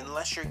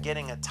 unless you're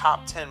getting a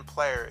top 10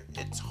 player,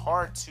 it's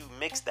hard to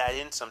mix that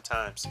in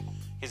sometimes,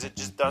 because it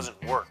just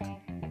doesn't work.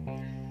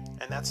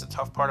 And that's the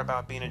tough part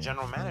about being a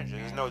general manager.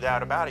 There's no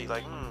doubt about it. You're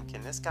like,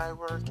 can this guy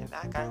work? Can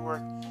that guy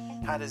work?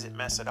 How does it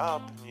mess it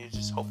up? And you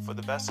just hope for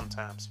the best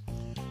sometimes.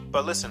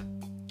 But listen,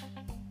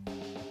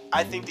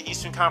 I think the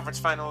Eastern Conference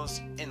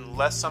Finals,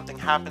 unless something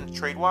happens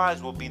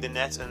trade-wise, will be the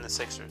Nets and the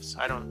Sixers.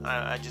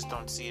 I just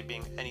don't see it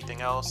being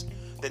anything else.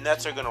 The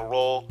Nets are going to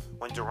roll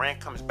when Durant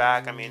comes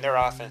back. I mean, their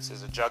offense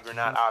is a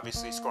juggernaut,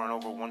 obviously, scoring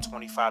over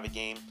 125 a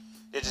game.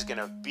 They're just going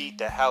to beat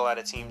the hell out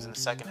of teams in the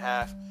second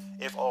half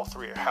if all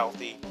three are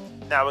healthy.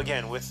 Now,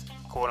 again, with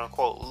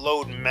quote-unquote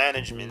load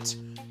management,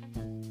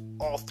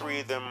 all three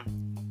of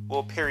them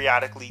will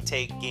periodically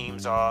take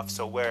games off,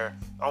 so where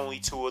only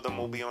two of them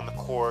will be on the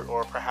court,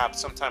 or perhaps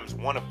sometimes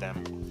one of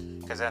them,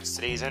 because that's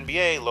today's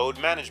NBA, load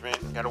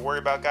management. Got to worry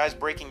about guys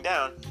breaking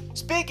down.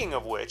 Speaking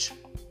of which,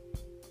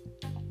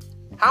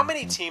 how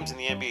many teams in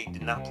the NBA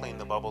did not play in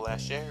the bubble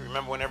last year?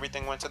 Remember when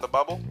everything went to the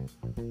bubble?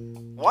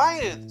 Why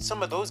are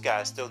some of those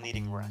guys still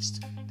needing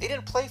rest? They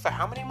didn't play for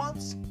how many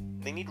months?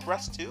 They need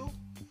rest too?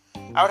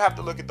 I would have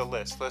to look at the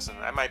list. Listen,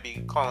 I might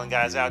be calling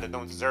guys out that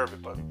don't deserve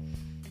it, but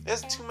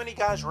there's too many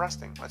guys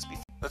resting.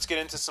 Let's get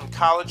into some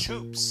college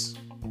hoops.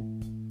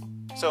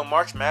 So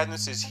March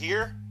Madness is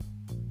here.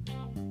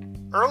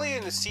 Early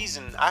in the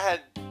season, I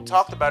had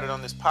talked about it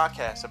on this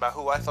podcast about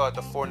who I thought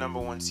the 4 number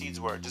 1 seeds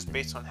were, just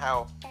based on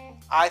how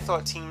I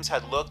thought teams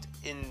had looked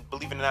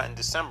believe it or not, in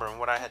December and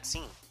what I had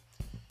seen.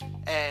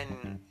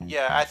 And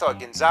yeah, I thought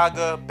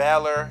Gonzaga,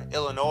 Baylor,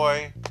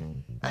 Illinois,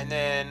 and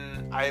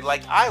then I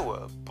liked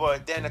Iowa.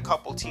 But then a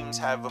couple teams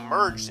have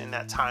emerged in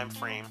that time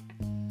frame,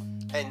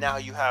 and now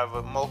you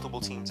have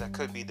multiple teams that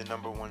could be the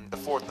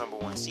 4th number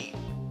 1 seed.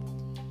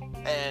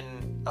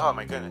 And oh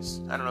my goodness,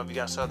 I don't know if you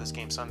guys saw this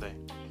game Sunday.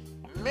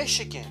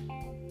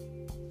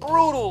 Michigan,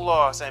 brutal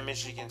loss at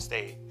Michigan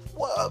State.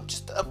 Well,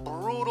 just a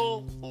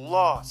brutal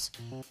loss.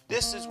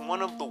 This is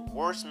one of the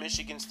worst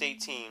Michigan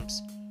State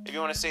teams. If you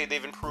want to say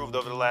they've improved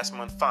over the last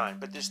month, fine,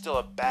 but they're still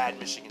a bad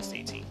Michigan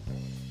State team.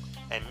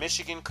 And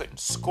Michigan couldn't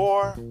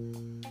score,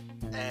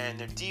 and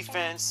their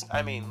defense,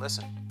 I mean,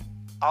 listen,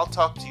 I'll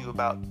talk to you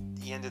about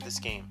the end of this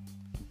game.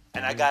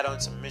 And I got on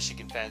some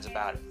Michigan fans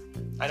about it.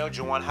 I know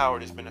Juwan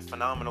Howard has been a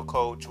phenomenal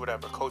coach,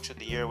 whatever, coach of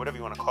the year, whatever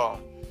you want to call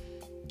him.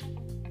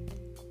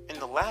 In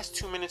the last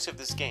 2 minutes of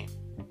this game,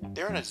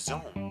 they're in a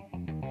zone.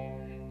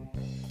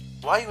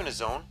 Why are you in a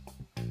zone?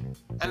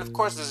 And of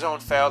course the zone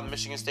failed.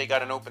 Michigan State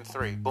got an open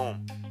 3.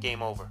 Boom.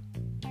 Game over.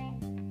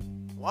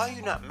 Why are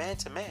you not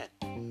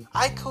man-to-man?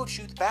 I coach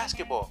youth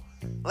basketball.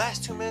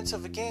 Last 2 minutes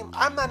of a game,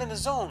 I'm not in a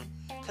zone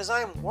because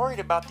I am worried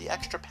about the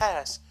extra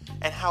pass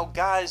and how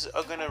guys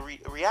are going to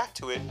react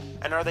to it,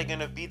 and are they going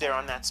to be there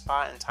on that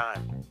spot in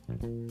time.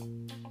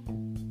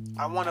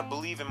 I want to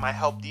believe in my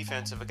help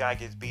defense if a guy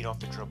gets beat off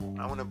the dribble.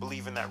 I want to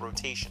believe in that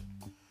rotation.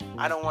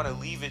 I don't want to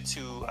leave it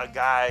to a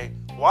guy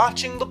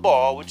watching the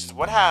ball, which is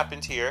what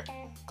happened here.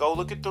 Go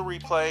look at the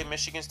replay.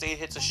 Michigan State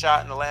hits a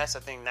shot in the last,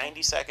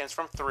 90 seconds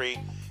from 3,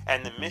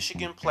 and the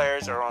Michigan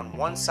players are on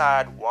one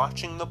side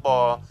watching the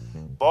ball.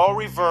 Ball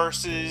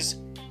reverses,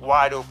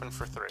 wide open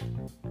for 3.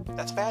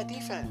 That's bad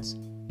defense.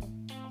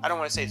 I don't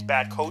want to say it's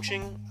bad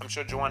coaching. I'm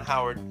sure Juwan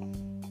Howard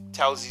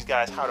tells these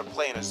guys how to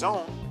play in a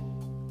zone,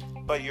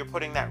 but you're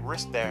putting that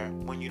risk there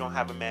when you don't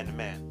have a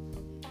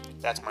man-to-man.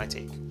 That's my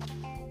take.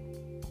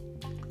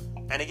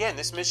 And again,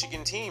 this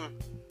Michigan team,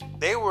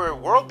 they were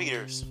world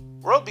beaters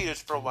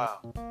for a while.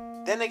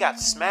 Then they got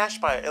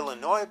smashed by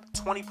Illinois,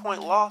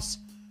 20-point loss.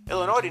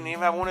 Illinois didn't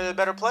even have one of their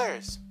better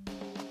players.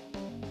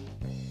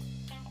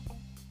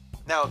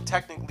 Now,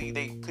 technically,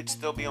 they could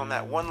still be on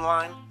that one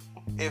line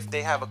if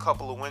they have a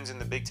couple of wins in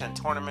the Big Ten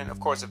tournament. Of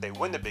course, if they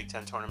win the Big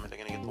Ten tournament, they're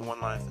going to get the one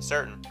line for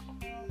certain.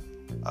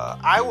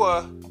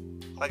 Iowa,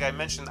 like I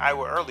mentioned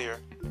Iowa earlier,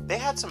 they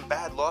had some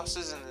bad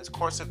losses in the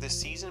course of this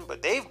season,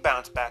 but they've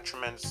bounced back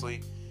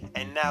tremendously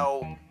and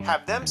now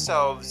have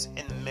themselves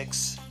in the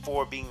mix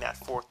for being that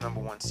 4th number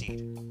 1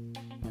 seed.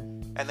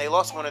 And they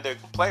lost one of their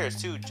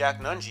players too,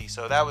 Jack Nunge,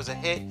 so that was a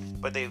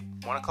hit, but they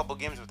won a couple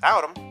games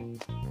without him.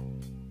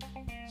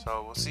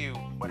 So we'll see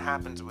what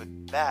happens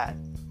with that.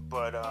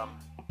 But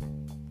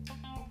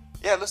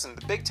yeah, listen,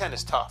 the Big Ten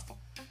is tough.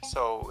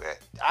 So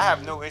I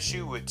have no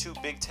issue with two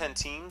Big Ten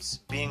teams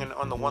being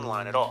on the one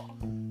line at all.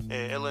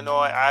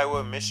 Illinois,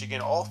 Iowa,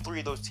 Michigan, all three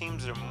of those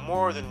teams are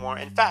more than one.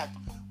 In fact,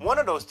 one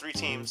of those three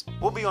teams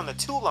will be on the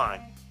 2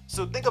 line.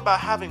 So think about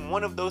having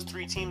one of those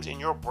three teams in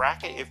your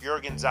bracket if you're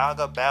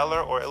Gonzaga,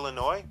 Baylor, or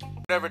Illinois.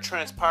 Whatever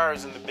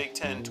transpires in the Big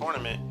Ten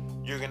tournament,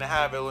 you're going to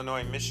have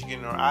Illinois,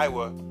 Michigan, or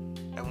Iowa,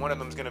 and one of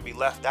them is going to be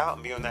left out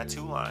and be on that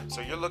 2 line.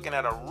 So you're looking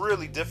at a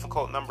really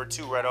difficult number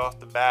 2 right off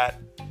the bat.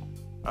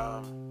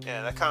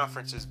 Yeah, that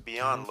conference is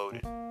beyond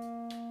loaded.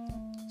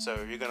 So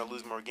you're going to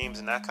lose more games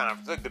in that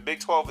conference. Look, the Big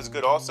 12 is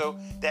good also.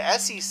 The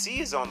SEC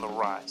is on the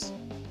rise.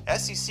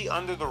 SEC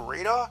under the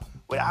radar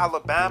with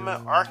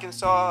Alabama,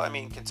 Arkansas. I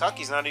mean,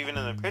 Kentucky's not even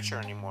in the picture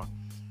anymore.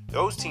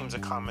 Those teams are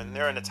coming.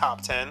 They're in the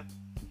top 10.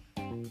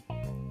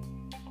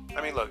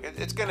 I mean, look,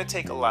 it's going to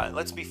take a lot.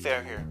 Let's be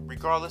fair here.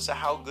 Regardless of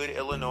how good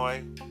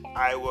Illinois,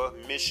 Iowa,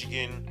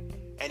 Michigan,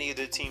 any of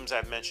the teams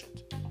I've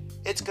mentioned,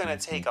 it's going to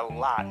take a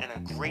lot and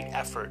a great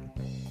effort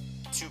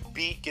to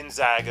beat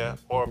Gonzaga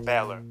or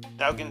Baylor.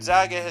 Now,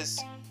 Gonzaga has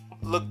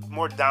looked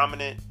more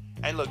dominant.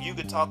 And look, you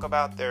could talk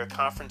about their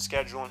conference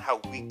schedule and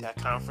how weak that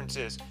conference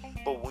is.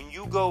 But when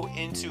you go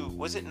into,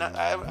 was it not,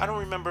 I don't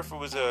remember if it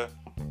was a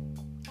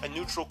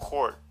neutral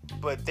court,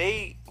 but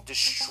they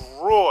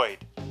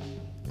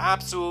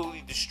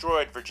absolutely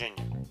destroyed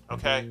Virginia,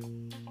 okay?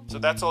 So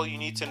that's all you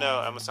need to know.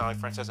 I'm going to sound like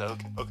Francesca,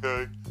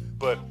 okay.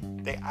 But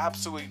they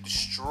absolutely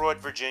destroyed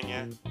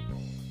Virginia,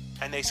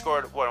 and they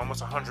scored,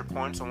 almost 100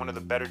 points on one of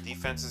the better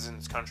defenses in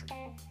this country.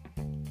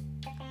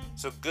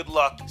 So good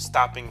luck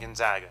stopping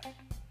Gonzaga.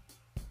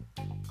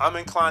 I'm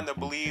inclined to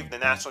believe the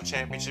national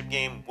championship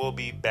game will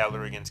be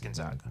Baylor against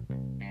Gonzaga.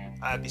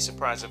 I'd be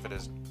surprised if it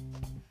isn't.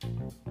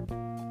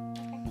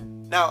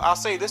 Now, I'll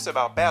say this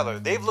about Baylor.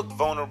 They've looked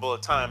vulnerable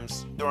at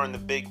times during the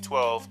Big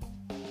 12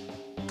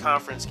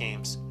 conference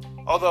games.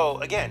 Although,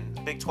 again,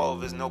 the Big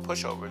 12 is no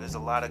pushover. There's a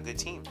lot of good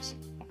teams.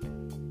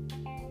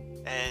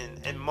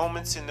 And in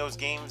moments in those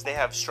games, they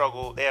have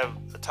struggled. They have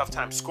a tough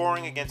time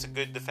scoring against a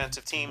good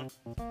defensive team.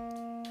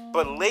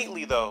 But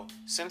lately, though,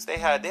 since they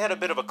had a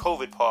bit of a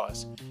COVID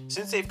pause.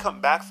 Since they've come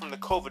back from the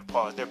COVID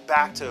pause, they're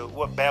back to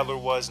what Baylor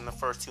was in the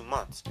first 2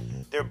 months.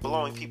 They're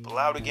blowing people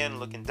out again,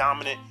 looking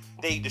dominant.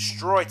 They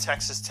destroyed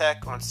Texas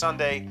Tech on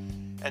Sunday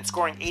and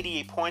scoring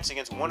 88 points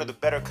against one of the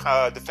better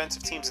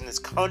defensive teams in this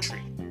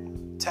country.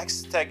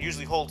 Texas Tech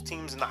usually holds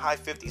teams in the high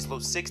 50s, low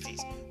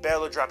 60s.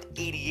 Baylor dropped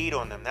 88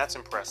 on them. That's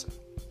impressive.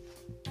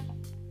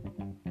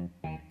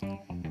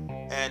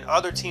 And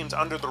other teams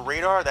under the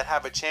radar that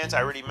have a chance,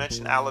 I already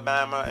mentioned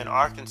Alabama and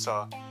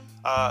Arkansas.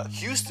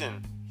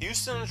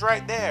 Houston's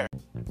right there.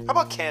 How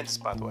about Kansas,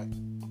 by the way?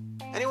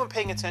 Anyone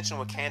paying attention to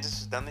what Kansas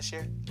has done this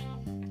year?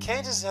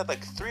 Kansas has had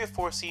like 3 or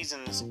 4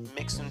 seasons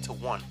mixed into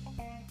one.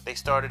 They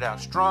started out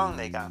strong,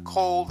 they got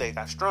cold, they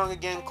got strong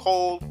again,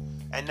 cold,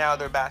 and now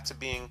they're back to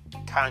being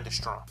kind of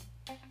strong.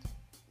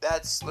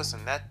 That's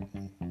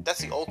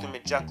the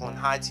ultimate Jekyll and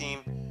Hyde team.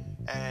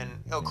 And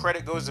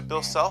credit goes to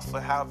Bill Self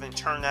for having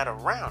turned that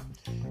around.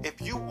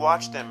 If you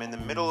watch them in the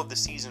middle of the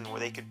season where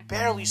they could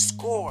barely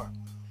score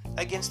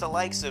against the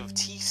likes of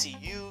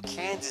TCU,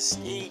 Kansas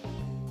State,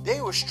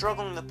 they were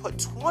struggling to put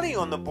 20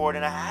 on the board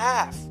in a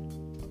half.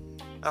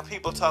 Now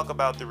people talk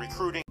about the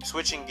recruiting.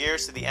 Switching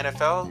gears to the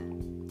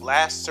NFL,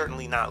 last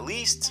certainly not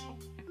least.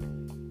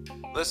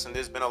 Listen,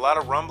 there's been a lot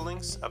of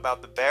rumblings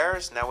about the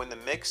Bears now in the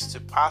mix to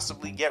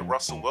possibly get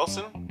Russell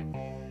Wilson.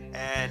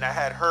 And I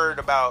had heard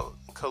about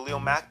Khalil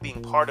Mack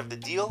being part of the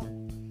deal.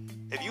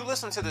 If you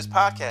listen to this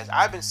podcast,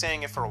 I've been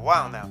saying it for a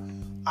while now.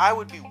 I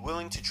would be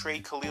willing to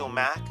trade Khalil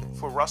Mack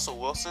for Russell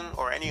Wilson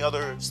or any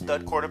other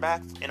stud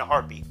quarterback in a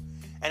heartbeat.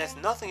 And it's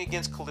nothing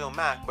against Khalil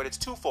Mack, but it's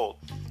twofold.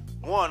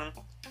 One,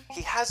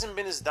 he hasn't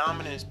been as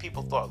dominant as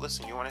people thought.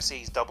 Listen, you want to say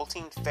he's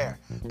double-teamed? Fair.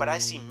 But I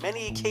see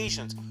many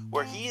occasions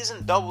where he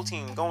isn't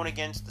double-teamed going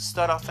against the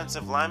stud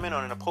offensive lineman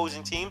on an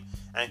opposing team,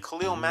 and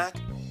Khalil Mack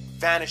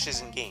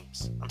vanishes in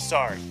games. I'm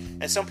sorry.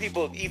 And some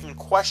people have even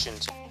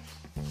questioned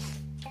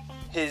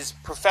his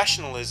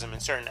professionalism in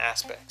certain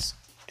aspects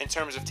in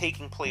terms of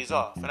taking plays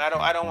off. And I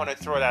don't want to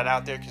throw that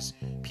out there because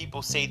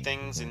people say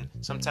things and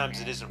sometimes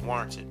it isn't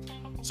warranted.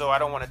 So I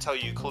don't want to tell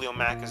you Khalil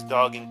Mack is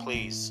dogging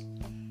plays,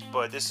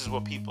 but this is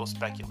what people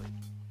speculate.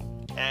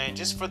 And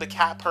just for the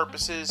cap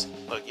purposes,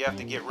 look, you have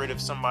to get rid of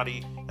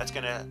somebody that's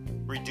going to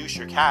reduce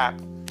your cap.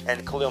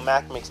 And Khalil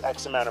Mack makes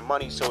X amount of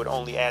money, so it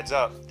only adds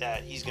up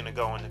that he's going to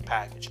go in the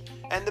package.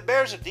 And the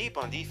Bears are deep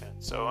on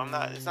defense, so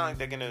it's not like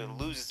they're going to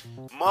lose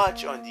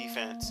much on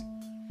defense.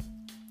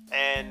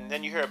 And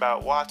then you hear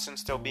about Watson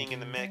still being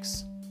in the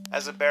mix.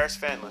 As a Bears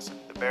fan, listen,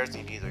 the Bears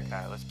need either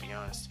guy, let's be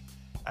honest.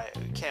 I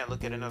can't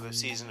look at another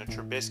season of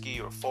Trubisky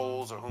or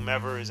Foles or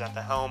whomever is at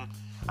the helm.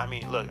 I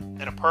mean, look,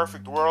 in a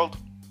perfect world,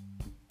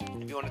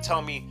 if you want to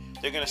tell me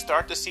they're going to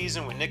start the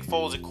season with Nick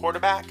Foles at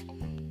quarterback,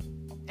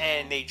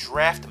 and they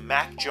draft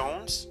Mac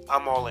Jones,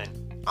 I'm all in.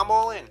 I'm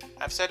all in.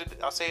 I've said it.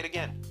 I'll say it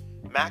again.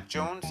 Mac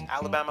Jones,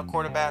 Alabama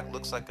quarterback,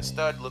 looks like a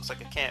stud, looks like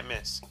a can't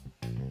miss.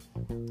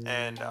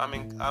 and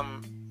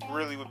I'm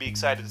really would be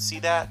excited to see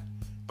that.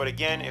 But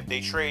again, if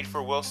they trade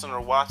for Wilson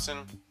or Watson,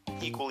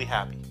 equally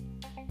happy.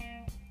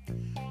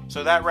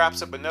 So that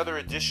wraps up another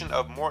edition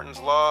of Morton's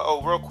Law.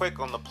 Oh, real quick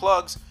on the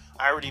plugs,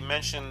 I already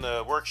mentioned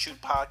the Work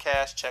Shoot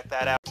podcast. Check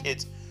that out.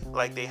 It's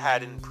like they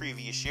had in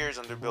previous years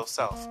under Bill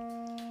Self.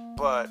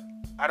 But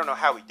I don't know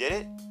how he did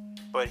it,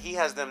 but he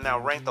has them now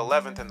ranked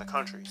 11th in the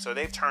country. So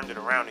they've turned it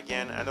around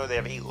again. I know they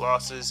have 8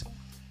 losses,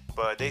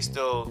 but it's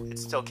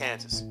still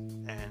Kansas.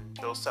 And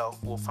Bill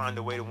Self will find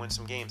a way to win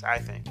some games, I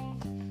think.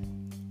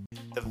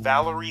 The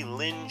Valerie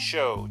Lynn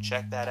Show.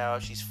 Check that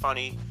out. She's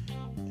funny,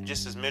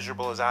 just as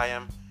miserable as I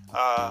am.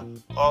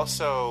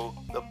 Also,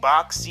 the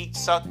Box Seat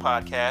Suck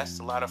podcast.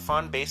 A lot of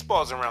fun.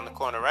 Baseball's around the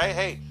corner, right?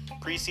 Hey,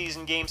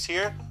 preseason games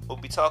here. We'll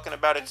be talking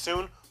about it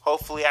soon.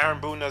 Hopefully Aaron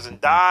Boone doesn't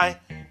die.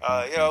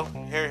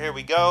 Here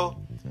we go.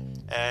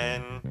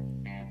 And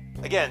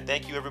again,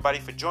 thank you everybody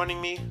for joining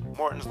me.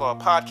 Morton's Law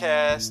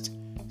Podcast.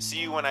 See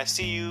you when I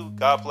see you.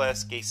 God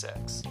bless gay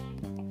sex.